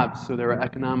losing jobs, so they were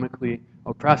economically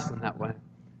oppressed in that way.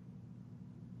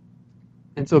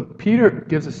 And so Peter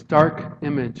gives a stark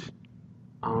image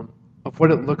of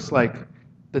what it looks like,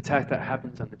 the attack that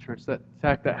happens on the church, the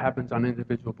attack that happens on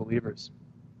individual believers.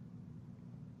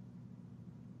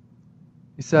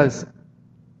 He says,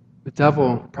 the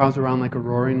devil prowls around like a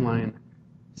roaring lion,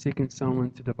 seeking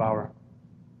someone to devour.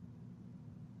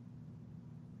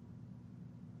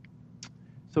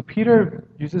 So Peter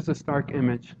uses a stark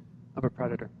image of a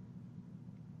predator.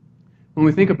 When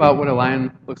we think about what a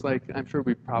lion looks like, I'm sure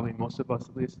most of us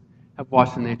at least, have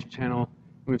watched the Nature Channel.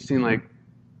 We've seen like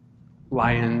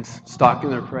lions stalking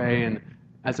their prey and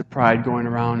as a pride going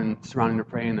around and surrounding their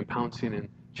prey and then pouncing and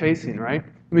chasing, right?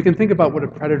 And we can think about what a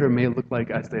predator may look like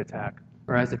as they attack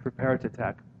or as they prepare to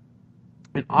attack.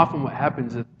 And often what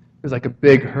happens is there's like a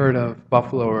big herd of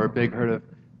buffalo or a big herd of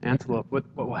antelope. What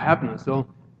will happen is they'll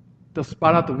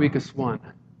spot out the weakest one,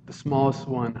 the smallest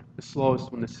one, the slowest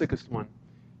one, the sickest one.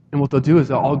 And what they'll do is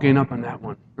they'll all gain up on that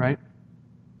one, right?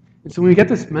 And so when we get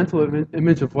this mental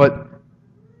image of what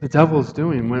the devil is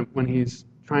doing when he's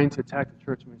trying to attack the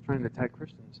church, when he's trying to attack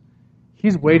Christians,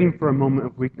 he's waiting for a moment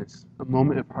of weakness, a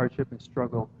moment of hardship and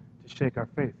struggle to shake our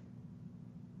faith.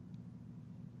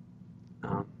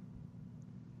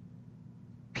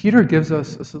 Peter gives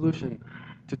us a solution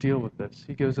to deal with this.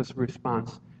 He gives us a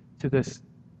response to this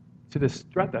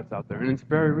threat that's out there, and it's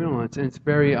very real, and it's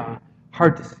very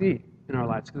hard to see in our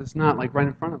lives because it's not like right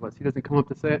in front of us. He doesn't come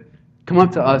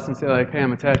up to us and say like, "Hey,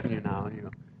 I'm attacking you now."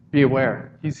 Be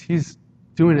aware. He's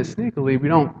doing it sneakily. We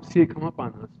don't see it come up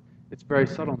on us. It's very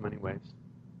subtle in many ways.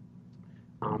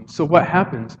 So what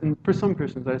happens? And for some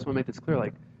Christians, I just want to make this clear.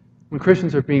 Like when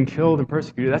Christians are being killed and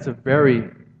persecuted, that's a very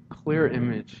clear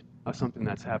image of something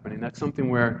that's happening. That's something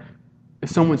where if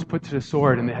someone's put to the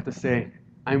sword and they have to say,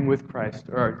 "I'm with Christ,"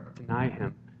 or deny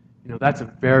him, that's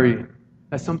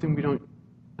something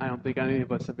I don't think any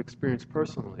of us have experienced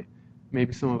personally.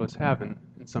 Maybe some of us have in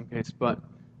some case, but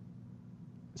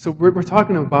so we're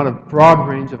talking about a broad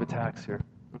range of attacks here,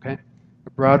 okay? A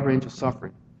broad range of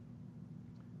suffering.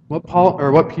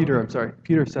 What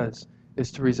Peter says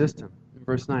is to resist him in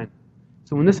verse 9.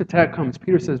 So when this attack comes,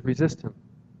 Peter says, resist him.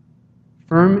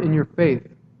 Firm in your faith,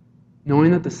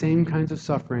 knowing that the same kinds of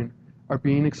suffering are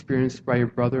being experienced by your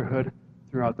brotherhood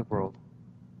throughout the world.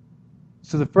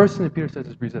 So the first thing that Peter says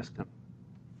is resist him.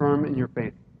 Firm in your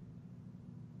faith.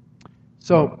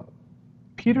 So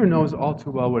Peter knows all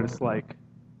too well what it's like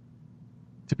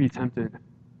to be tempted,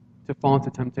 to fall into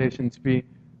temptation, to be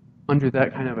under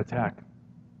that kind of attack.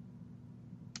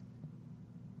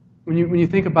 When you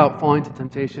think about falling to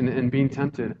temptation and being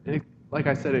tempted, like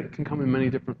I said, it can come in many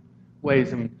different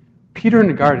ways. And Peter in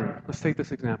the garden, let's take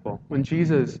this example. When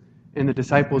Jesus and the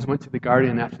disciples went to the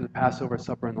garden after the Passover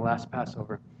supper and the last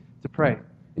Passover to pray.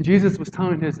 And Jesus was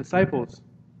telling his disciples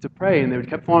to pray, and they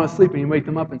kept falling asleep, and he'd wake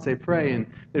them up and say, pray. And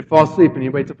they'd fall asleep, and he'd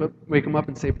wake them up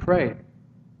and say, pray.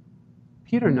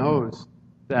 Peter knows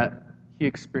that he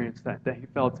experienced that he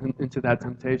fell into that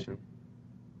temptation.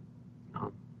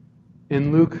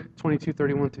 In Luke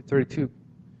 22:31-32,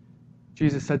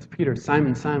 Jesus said to Peter,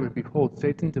 Simon, Simon, behold,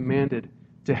 Satan demanded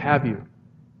to have you,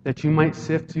 that he might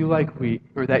sift you like wheat.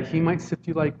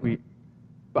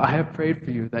 But I have prayed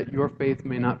for you that your faith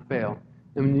may not fail.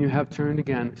 And when you have turned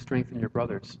again, strengthen your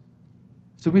brothers.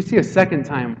 So we see a second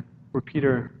time where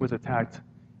Peter was attacked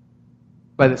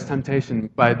by this temptation,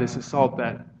 by this assault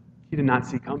that he did not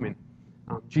see coming.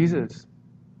 Jesus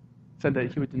said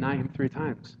that he would deny him 3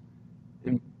 times.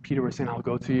 And Peter was saying, I'll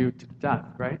go to you to death,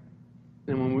 right?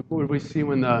 And what we see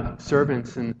when the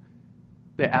servants and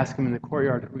they ask him in the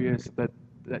courtyard who he is, that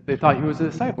they thought he was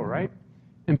a disciple, right?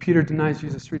 And Peter denies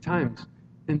Jesus 3 times.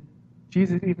 And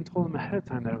Jesus even told him ahead of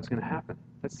time that it was going to happen.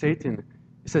 That Satan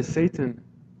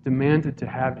demanded to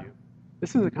have you.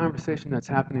 This is a conversation that's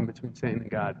happening between Satan and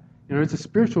God. It's a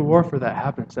spiritual warfare that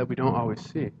happens that we don't always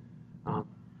see,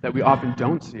 that we often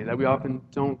don't see, that we often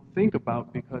don't think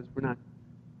about because we're not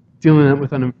dealing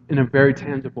with it in a very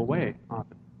tangible way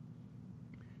often.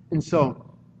 And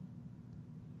so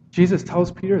Jesus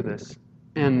tells Peter this,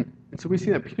 and so we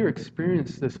see that Peter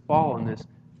experienced this fall and this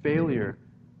failure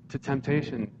to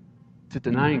temptation, to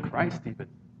denying Christ even.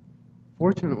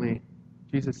 Fortunately,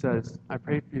 Jesus says, I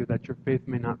pray for you that your faith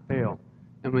may not fail,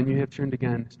 and when you have turned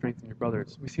again, strengthen your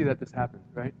brothers. We see that this happens,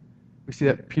 right? We see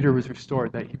that Peter was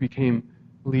restored, that he became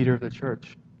leader of the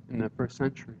church in the first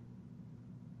century.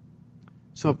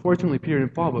 So fortunately, Peter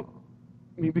didn't fall, but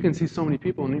we can see so many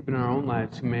people, and even in our own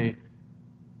lives, who may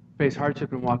face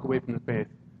hardship and walk away from the faith.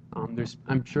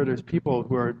 I'm sure there's people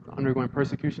who are undergoing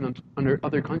persecution under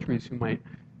other countries who might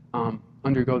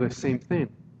undergo the same thing.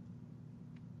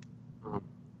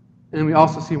 And we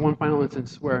also see one final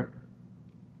instance where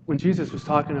when Jesus was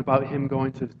talking about him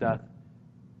going to his death,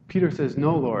 Peter says,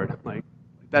 no, Lord,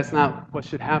 that's not what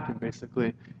should happen,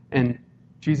 basically. And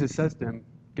Jesus says to him,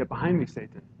 get behind me,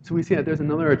 Satan. So we see that there's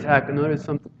another attack,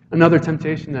 another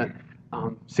temptation that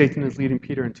Satan is leading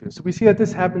Peter into. So we see that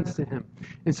this happens to him.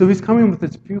 And so he's coming with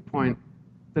this viewpoint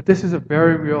that this is a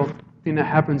very real thing that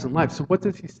happens in life. So what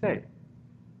does he say?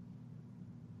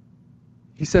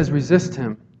 He says, resist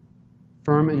him,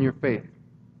 firm in your faith.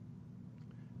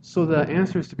 So the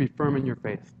answer is to be firm in your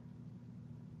faith.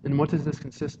 And what does this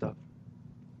consist of?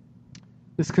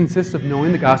 This consists of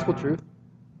knowing the gospel truth,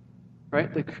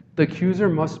 right? The accuser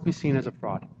must be seen as a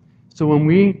fraud. So when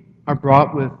we are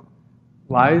brought with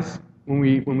lies, when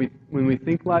we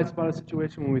think lies about a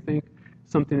situation, when we think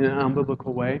something in an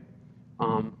unbiblical way,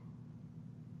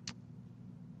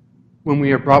 when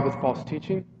we are brought with false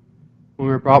teaching, when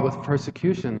we're brought with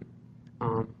persecution,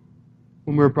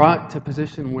 when we're brought to a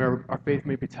position where our faith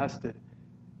may be tested,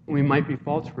 and we might be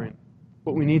faltering,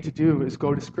 what we need to do is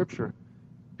go to Scripture,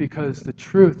 because the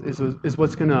truth is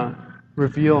what's going to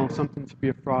reveal something to be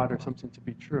a fraud or something to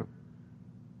be true.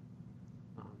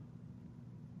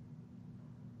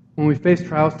 When we face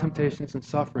trials, temptations, and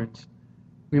sufferings,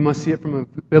 we must see it from a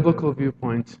biblical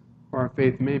viewpoint, or our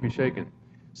faith may be shaken.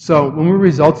 So when we're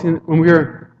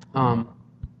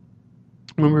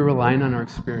relying on our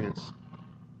experience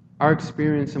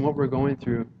and what we're going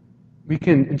through we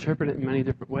can interpret it in many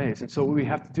different ways. And so what we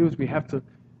have to do is we have to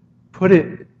put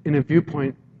it in a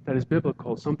viewpoint that is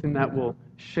biblical, something that will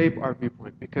shape our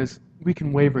viewpoint, because we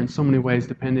can waver in so many ways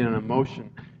depending on emotion,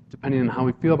 depending on how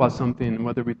we feel about something, and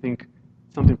whether we think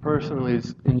something personally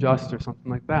is unjust or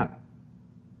something like that.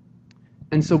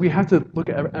 And so we have to look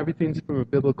at everything from a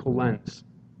biblical lens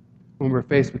when we're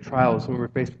faced with trials, when we're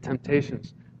faced with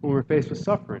temptations, when we're faced with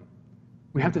suffering.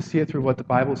 We have to see it through what the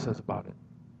Bible says about it.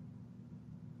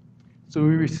 So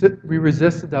we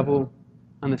resist the devil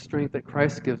on the strength that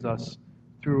Christ gives us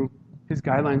through his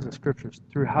guidelines and scriptures,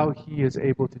 through how he is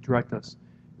able to direct us.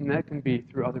 And that can be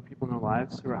through other people in our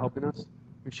lives who are helping us,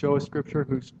 who show us scripture,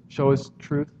 who show us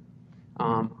truth.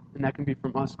 And that can be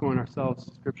from us going ourselves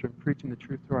to scripture and preaching the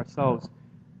truth to ourselves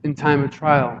in time of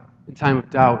trial, in time of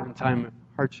doubt, in time of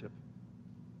hardship.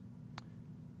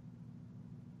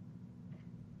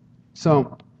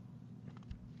 So,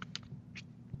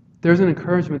 there's an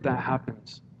encouragement that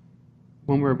happens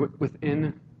when we're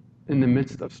in the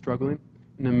midst of struggling,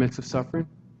 in the midst of suffering.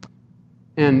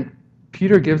 And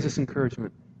Peter gives this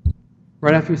encouragement.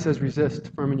 Right after he says,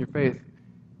 resist, firm in your faith,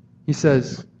 he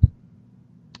says,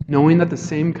 knowing that the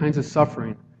same kinds of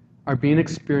suffering are being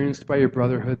experienced by your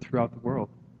brotherhood throughout the world.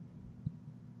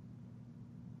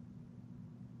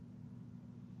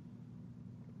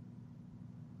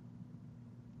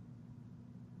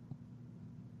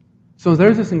 So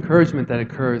there's this encouragement that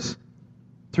occurs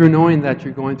through knowing that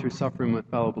you're going through suffering with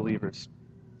fellow believers.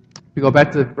 If you go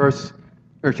back to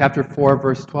chapter 4,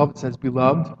 verse 12, it says,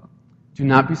 Beloved, do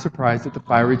not be surprised at the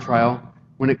fiery trial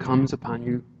when it comes upon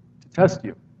you to test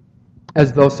you,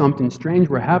 as though something strange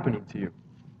were happening to you.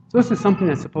 So this is something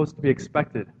that's supposed to be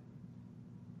expected.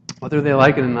 Whether they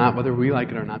like it or not, whether we like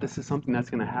it or not, this is something that's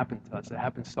going to happen to us. It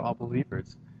happens to all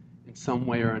believers in some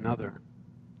way or another.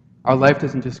 Our life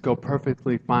doesn't just go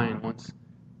perfectly fine once,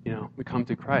 we come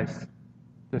to Christ.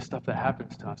 There's stuff that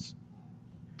happens to us.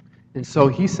 And so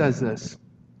he says this.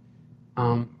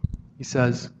 He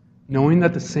says, knowing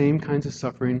that the same kinds of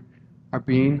suffering are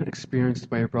being experienced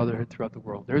by your brotherhood throughout the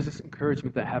world. There's this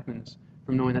encouragement that happens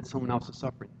from knowing that someone else is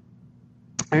suffering.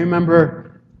 I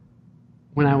remember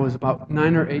when I was about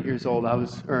 9 or 10 years old, I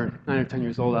was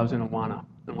in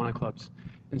Awana clubs.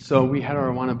 And so we had our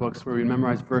Awana books where we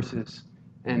memorized verses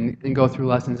and go through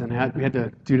lessons, and we had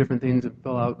to do different things and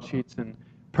fill out sheets and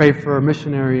pray for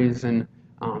missionaries and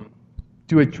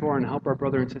do a chore and help our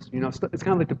brother and sister. It's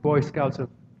kind of like the Boy Scouts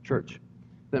of church.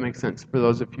 If that makes sense for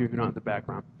those of you who don't have the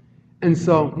background. And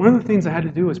so one of the things I had to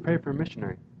do was pray for a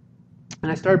missionary.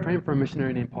 And I started praying for a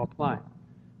missionary named Paul Ply.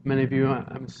 Many of you,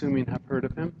 I'm assuming, have heard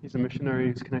of him. He's a missionary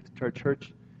who's connected to our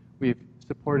church. We've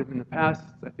supported him in the past.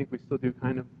 I think we still do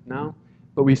kind of now.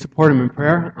 But we support him in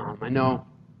prayer. I know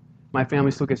my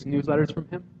family still gets newsletters from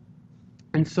him.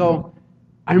 And so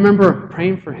I remember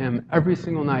praying for him every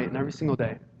single night and every single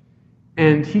day.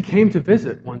 And he came to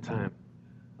visit one time.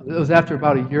 It was after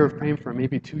about a year of praying for him,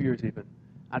 maybe 2 years even.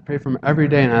 I'd pray for him every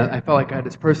day, and I felt like I had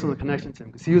this personal connection to him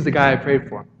because he was the guy I prayed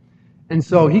for. And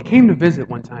so he came to visit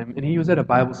one time, and he was at a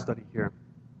Bible study here.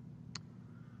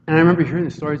 And I remember hearing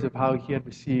the stories of how he had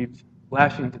received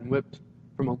lashings and whips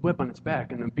from a whip on his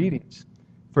back and the beatings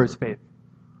for his faith.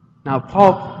 Now,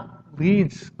 Paul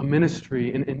leads a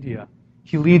ministry in India.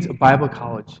 He leads a Bible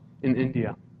college in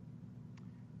India.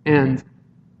 And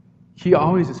he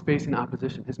always is facing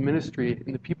opposition. His ministry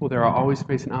and the people there are always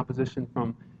facing opposition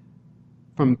from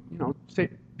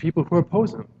people who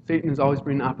oppose him. Satan is always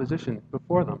bringing opposition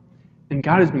before them. And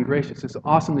God has been gracious. It's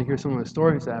awesome to hear some of the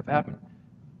stories that have happened.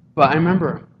 But I don't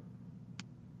remember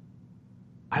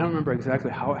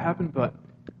exactly how it happened, but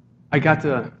I got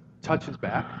to touch his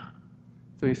back.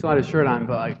 So he still had his shirt on,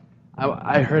 but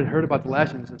I heard about the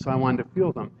lashings, and so I wanted to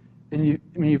feel them. And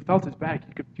when you felt his back,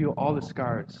 you could feel all the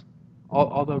scars,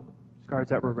 all the scars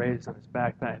that were raised on his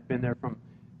back that had been there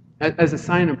as a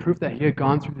sign and proof that he had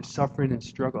gone through the suffering and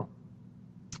struggle.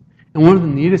 And one of the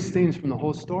neatest things from the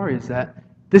whole story is that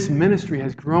this ministry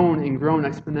has grown and grown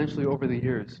exponentially over the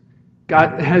years.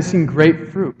 God has seen great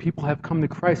fruit. People have come to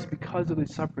Christ because of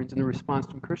these sufferings and the response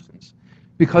from Christians,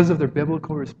 because of their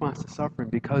biblical response to suffering,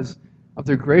 because of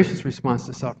their gracious response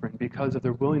to suffering, because of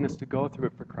their willingness to go through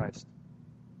it for Christ.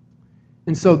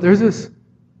 And so there's this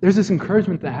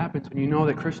encouragement that happens when you know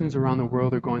that Christians around the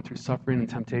world are going through suffering and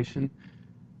temptation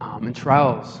and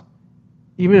trials.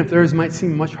 Even if theirs might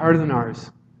seem much harder than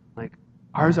ours, like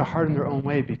ours are hard in their own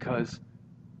way because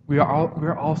we're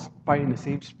all fighting the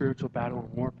same spiritual battle and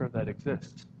warfare that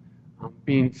exists,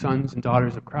 being sons and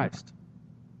daughters of Christ,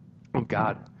 of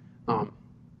God.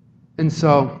 And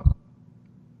so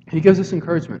he gives us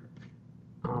encouragement.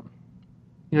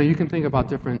 You can think about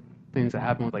different things that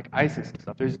happen with like ISIS and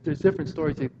stuff. There's different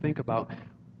stories you think about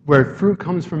where fruit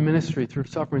comes from ministry through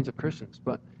sufferings of Christians.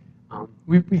 But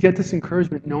we get this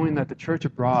encouragement knowing that the church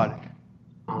abroad,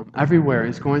 everywhere,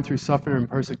 is going through suffering and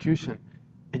persecution.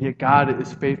 And yet God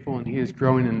is faithful and He is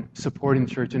growing and supporting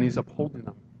the church and He's upholding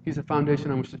them. He's the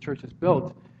foundation on which the church is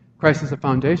built. Christ is the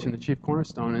foundation, the chief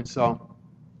cornerstone. And so,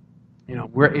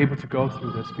 we're able to go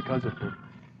through this because of Him.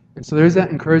 And so there's that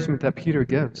encouragement that Peter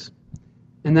gives.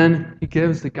 And then he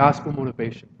gives the gospel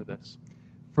motivation for this.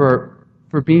 For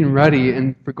being ready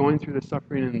and for going through the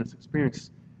suffering and this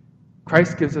experience,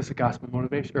 Christ gives us a gospel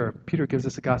motivation, or Peter gives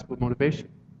us a gospel motivation.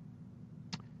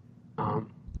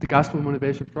 The gospel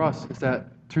motivation for us is that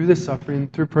through this suffering,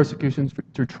 through persecutions,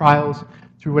 through trials,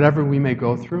 through whatever we may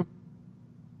go through,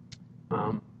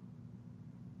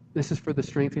 this is for the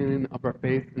strengthening of our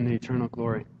faith in the eternal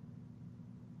glory.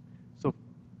 So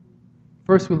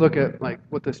first we look at like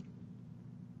what this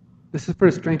is for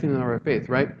the strengthening of our faith,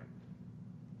 right?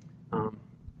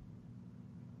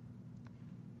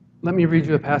 Let me read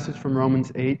you a passage from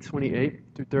Romans 8:28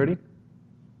 through 30.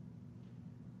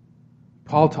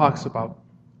 Paul talks about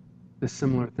this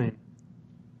similar thing.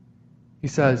 He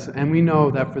says, "And we know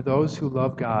that for those who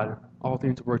love God, all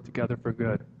things work together for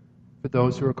good, for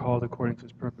those who are called according to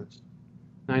His purpose."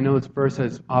 Now I know this verse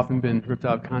has often been ripped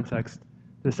out of context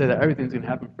to say that everything's going to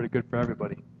happen for the good for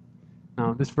everybody.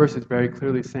 Now this verse is very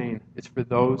clearly saying it's for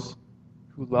those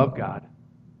who love God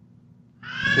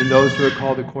and those who are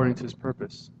called according to His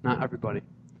purpose, not everybody.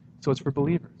 So it's for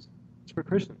believers. It's for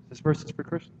Christians. This verse is for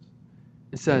Christians.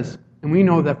 It says, "And we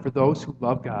know that for those who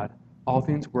love God, all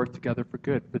things work together for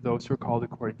good, for those who are called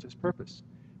according to His purpose.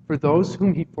 For those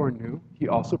whom He foreknew, He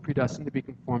also predestined to be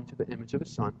conformed to the image of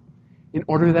His Son, in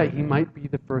order that He might be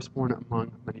the firstborn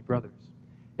among many brothers.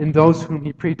 And those whom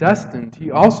He predestined,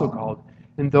 He also called.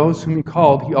 And those whom He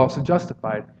called, He also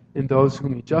justified. And those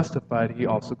whom He justified, He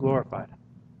also glorified."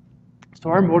 So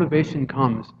our motivation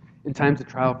comes in times of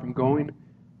trial from going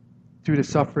through the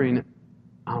suffering.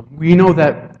 We know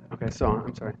that,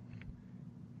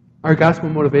 our gospel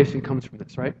motivation comes from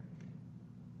this, right?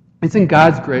 It's in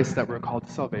God's grace that we're called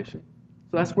to salvation.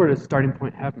 So that's where the starting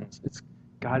point happens. It's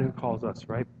God who calls us,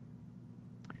 right?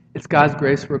 It's God's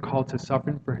grace we're called to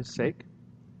suffering for His sake,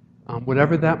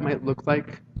 whatever that might look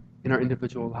like in our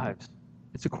individual lives.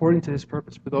 It's according to His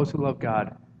purpose. For those who love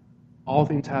God, all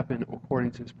things happen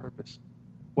according to His purpose.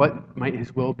 What might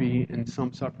His will be in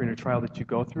some suffering or trial that you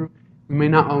go through? We may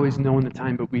not always know in the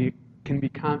time, but we can be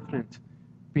confident,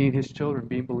 being His children,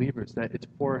 being believers, that it's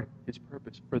for His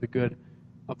purpose, for the good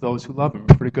of those who love Him,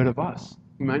 for the good of us.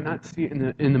 We might not see it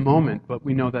in the moment, but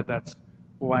we know that that's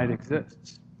why it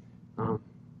exists.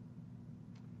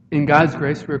 In God's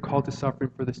grace, we are called to suffering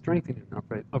for the strengthening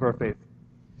of our faith.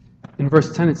 In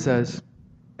verse 10 it says,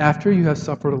 "After you have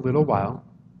suffered a little while,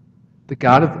 the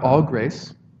God of all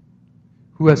grace,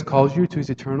 who has called you to His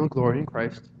eternal glory in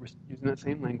Christ," we're using that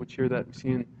same language here that we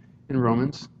see in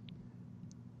Romans,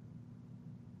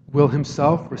 "will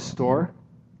Himself restore,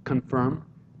 confirm,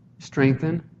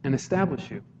 strengthen, and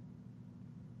establish you."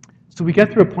 So we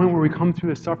get through a point where we come through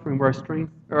the suffering where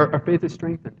our faith is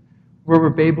strengthened, where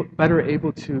we're better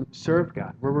able to serve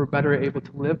God, where we're better able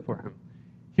to live for Him.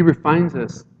 He refines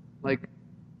us like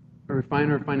a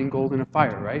refiner refining gold in a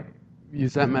fire, right? We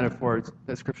use that metaphor,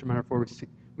 that scripture metaphor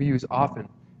we use often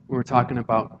when we're talking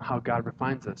about how God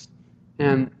refines us.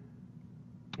 And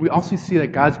we also see that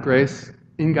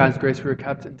in God's grace, we are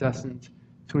kept and destined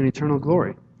to an eternal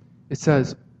glory. It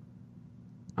says,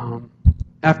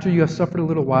 "After you have suffered a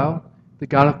little while, the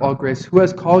God of all grace, who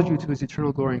has called you to His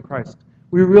eternal glory in Christ."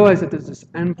 We realize that there's this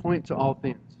end point to all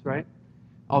things, right?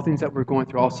 All things that we're going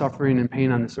through, all suffering and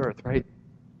pain on this earth, right?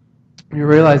 We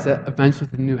realize that eventually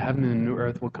the new heaven and the new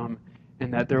earth will come,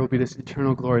 and that there will be this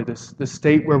eternal glory, this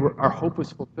state where our hope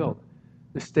was fulfilled,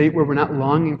 the state where we're not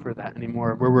longing for that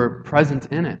anymore, where we're present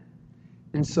in it.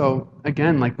 And so,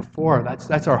 again, like before,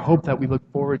 that's our hope that we look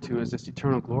forward to, is this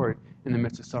eternal glory in the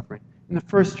midst of suffering. In the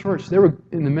first church, they were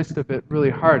in the midst of it really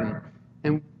hard,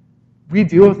 and we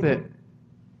deal with it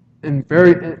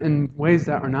in ways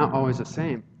that are not always the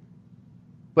same.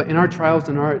 But in our trials,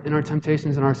 in our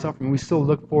temptations, in our suffering, we still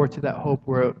look forward to that hope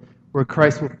where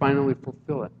Christ will finally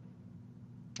fulfill it.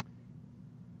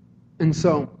 And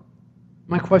so,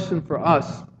 my question for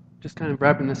us, just kind of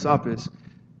wrapping this up, is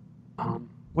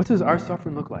what does our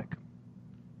suffering look like?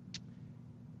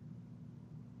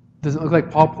 Does it look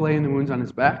like Paul playing the wounds on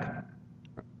his back?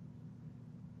 I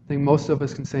think most of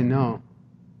us can say no,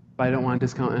 but I don't want to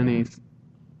discount any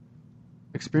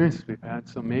experiences we've had,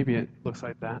 so maybe it looks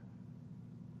like that.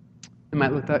 It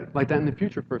might look like that in the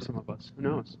future for some of us. Who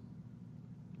knows?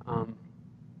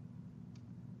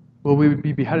 Will we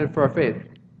be beheaded for our faith?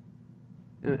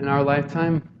 In our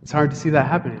lifetime, it's hard to see that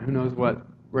happening. Who knows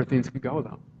where things could go,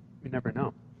 though? We never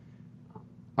know.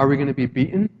 Are we going to be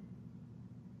beaten?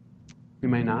 We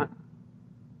may not.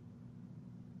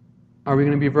 Are we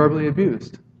going to be verbally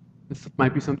abused? This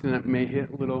might be something that may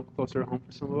hit a little closer to home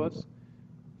for some of us.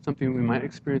 Something we might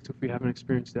experience if we haven't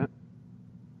experienced yet.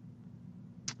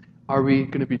 Are we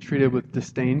going to be treated with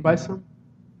disdain by some?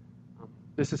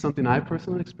 This is something I've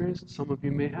personally experienced. Some of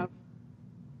you may have.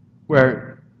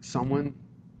 Where someone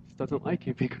doesn't like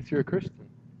you because you're a Christian.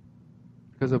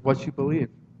 Because of what you believe.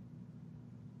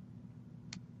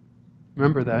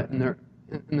 Remember that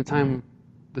in the time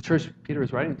the church Peter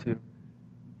was writing to,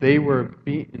 they were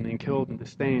beaten and killed and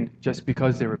disdained just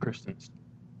because they were Christians.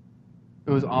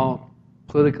 It was all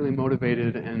politically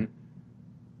motivated and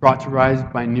brought to rise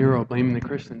by Nero blaming the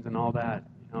Christians and all that.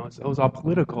 It was all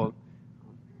political.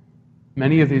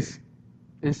 Many of these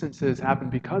instances happened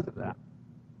because of that.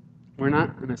 We're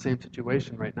not in the same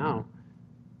situation right now,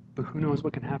 but who knows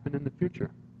what can happen in the future.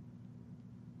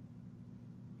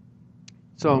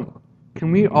 So,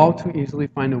 can we all too easily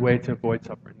find a way to avoid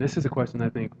suffering? This is a question that I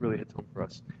think really hits home for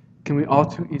us. Can we all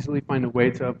too easily find a way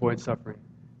to avoid suffering?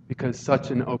 Because such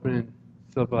an open and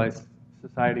civilized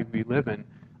society we live in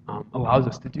allows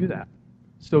us to do that.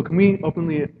 So can we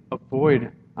openly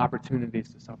avoid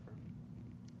opportunities to suffer?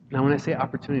 Now when I say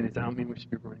opportunities, I don't mean we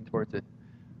should be running towards it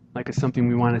like it's something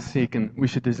we want to seek and we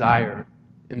should desire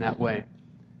in that way.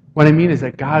 What I mean is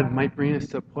that God might bring us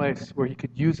to a place where He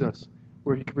could use us,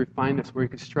 where He could refine us, where He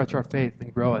could stretch our faith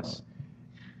and grow us.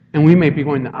 And we may be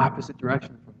going the opposite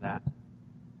direction from that.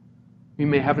 We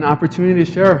may have an opportunity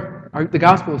to share the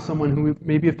gospel with someone who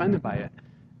may be offended by it.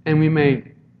 And we may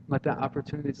let that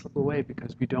opportunity slip away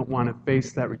because we don't want to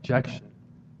face that rejection.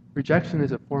 Rejection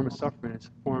is a form of suffering. It's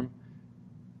a form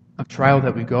of trial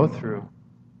that we go through.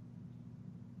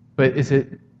 But is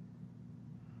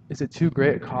it too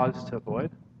great a cause to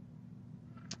avoid?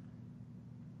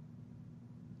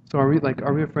 So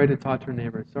are we afraid to talk to our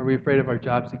neighbors? Are we afraid of our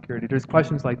job security? There's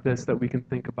questions like this that we can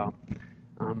think about.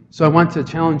 So I want to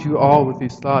challenge you all with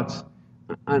these thoughts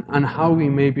on how we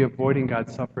may be avoiding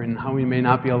God's suffering and how we may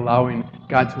not be allowing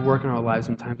God to work in our lives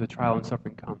when times of trial and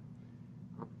suffering come.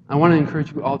 I want to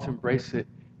encourage you all to embrace it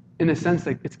in a sense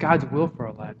that it's God's will for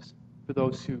our lives, for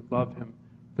those who love Him,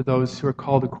 for those who are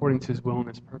called according to His will and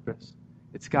His purpose.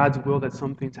 It's God's will that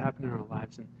some things happen in our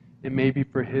lives, and it may be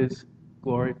for His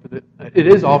glory. It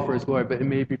is all for His glory, but it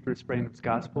may be for the spreading of His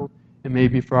gospel. It may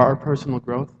be for our personal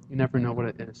growth. You never know what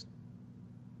it is.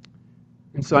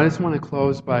 And so I just want to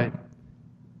close by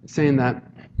saying that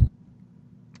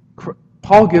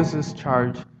Paul gives this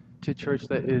charge to a church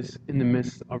that is in the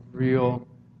midst of real,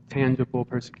 tangible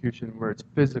persecution, where it's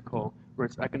physical, where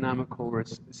it's economical, where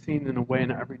it's seen in a way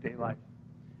in our everyday life.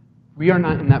 We are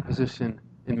not in that position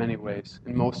in many ways.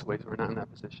 In most ways, we're not in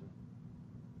that position.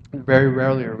 And very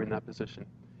rarely are we in that position.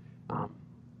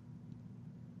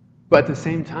 But at the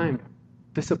same time,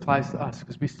 this applies to us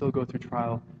because we still go through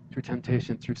trial, through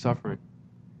temptation, through suffering.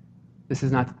 This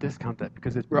is not to discount that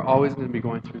because we're always going to be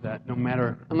going through that, no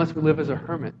matter, unless we live as a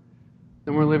hermit.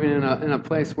 Then we're living in a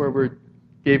place where we're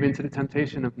gave into the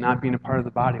temptation of not being a part of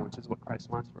the body, which is what Christ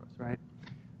wants for us, right?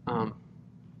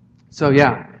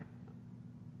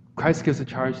 Christ gives a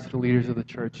charge to the leaders of the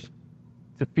church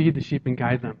to feed the sheep and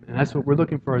guide them. And that's what we're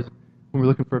looking for when we're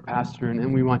looking for a pastor.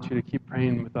 And we want you to keep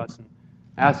praying with us and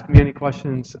ask me any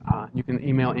questions. You can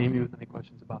email Amy with any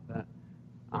questions about that.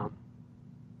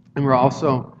 And we're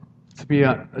also to be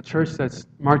a church that's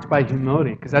marked by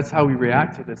humility, because that's how we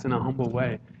react to this in a humble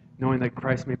way, knowing that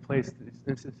Christ may place these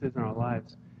instances in our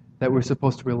lives, that we're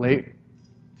supposed to relate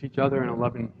to each other in a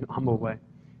loving, humble way.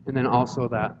 And then also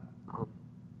that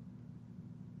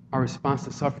our response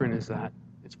to suffering is that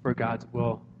it's for God's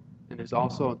will, and there's a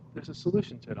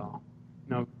solution to it all.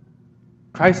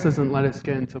 Christ doesn't let us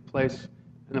get into a place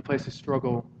of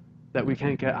struggle that we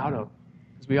can't get out of,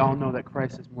 because we all know that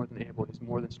Christ is more than able. He's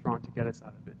more than strong to get us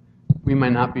out of it. We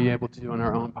might not be able to do it in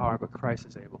our own power, but Christ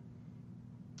is able.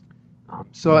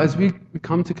 So as we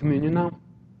come to communion now,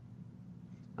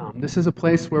 this is a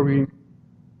place where we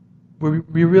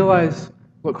realize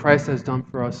what Christ has done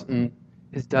for us in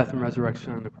His death and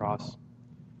resurrection on the cross.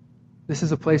 This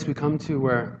is a place we come to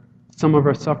where some of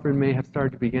our suffering may have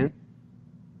started to begin.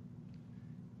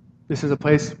 This is a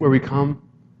place where we come,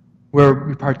 where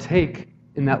we partake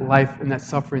in that life and that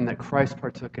suffering that Christ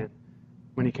partook in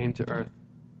when He came to earth.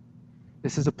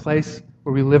 This is a place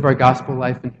where we live our gospel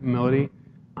life in humility,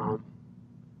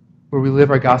 where we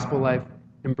live our gospel life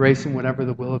embracing whatever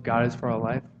the will of God is for our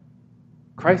life.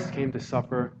 Christ came to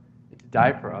suffer and to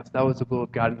die for us. That was the will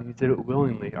of God, and he did it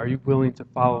willingly. Are you willing to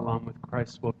follow along with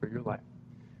Christ's will for your life?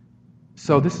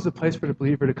 So this is a place for the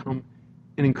believer to come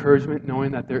in encouragement,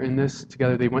 knowing that they're in this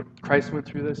together. Christ went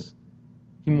through this.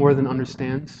 He more than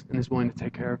understands and is willing to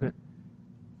take care of it.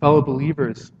 Fellow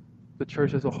believers, the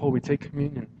church as a whole, we take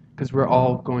communion because we're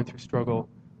all going through struggle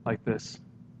like this.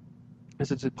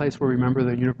 This is a place where we remember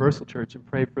the universal church and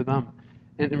pray for them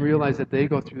and realize that they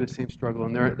go through the same struggle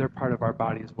and they're part of our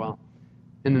body as well.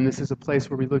 And then this is a place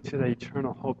where we look to that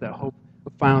eternal hope, that hope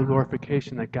of final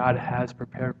glorification that God has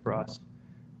prepared for us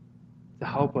to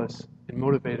help us and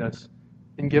motivate us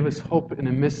and give us hope in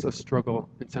the midst of struggle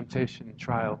and temptation and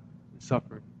trial and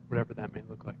suffering, whatever that may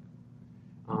look like.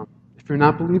 If you're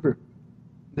not a believer,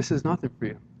 this is nothing for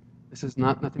you. This is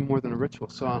nothing more than a ritual.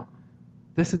 So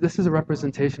this is a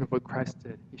representation of what Christ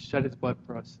did. He shed his blood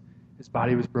for us. His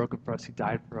body was broken for us. He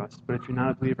died for us. But if you're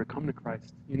not a believer, come to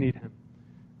Christ. You need him.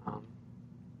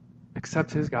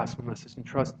 Accept his gospel message and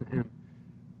trust in him.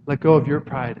 Let go of your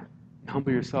pride and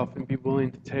humble yourself and be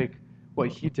willing to take what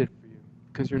he did for you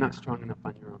because you're not strong enough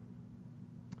on your own.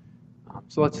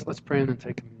 So let's pray and then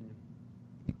take communion.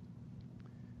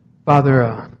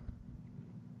 Father,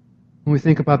 when we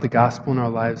think about the gospel in our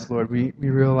lives, Lord, we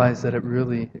realize that it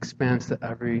really expands to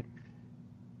every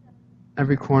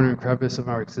corner and crevice of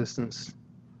our existence.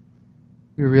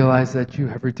 We realize that you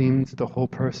have redeemed the whole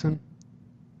person,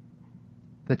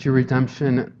 that your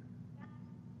redemption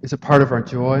is a part of our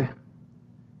joy.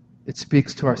 It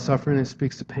speaks to our suffering, it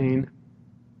speaks to pain,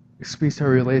 it speaks to our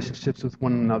relationships with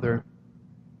one another.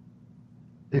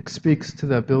 It speaks to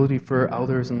the ability for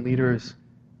elders and leaders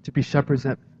to be shepherds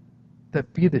that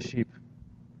feed the sheep.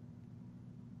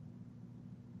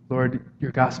 Lord,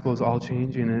 your gospel is all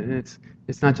changing, and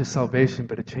it's not just salvation,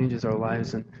 but it changes our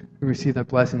lives, and we receive that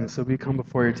blessing. And so we come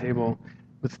before your table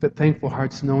with thankful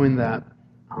hearts, knowing that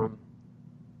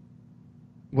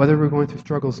whether we're going through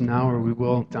struggles now or we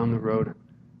will down the road,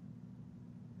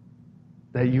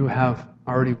 that you have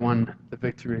already won the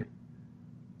victory,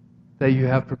 that you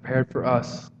have prepared for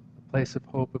us a place of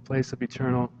hope, a place of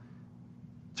eternal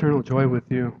joy with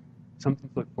you, something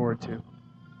to look forward to.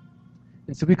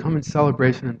 And so we come in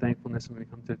celebration and thankfulness when we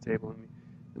come to the table, and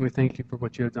we thank you for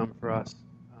what you have done for us.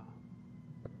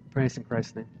 Praise in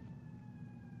Christ's name.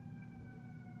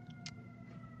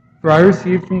 For I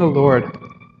received from the Lord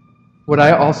what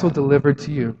I also delivered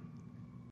to you,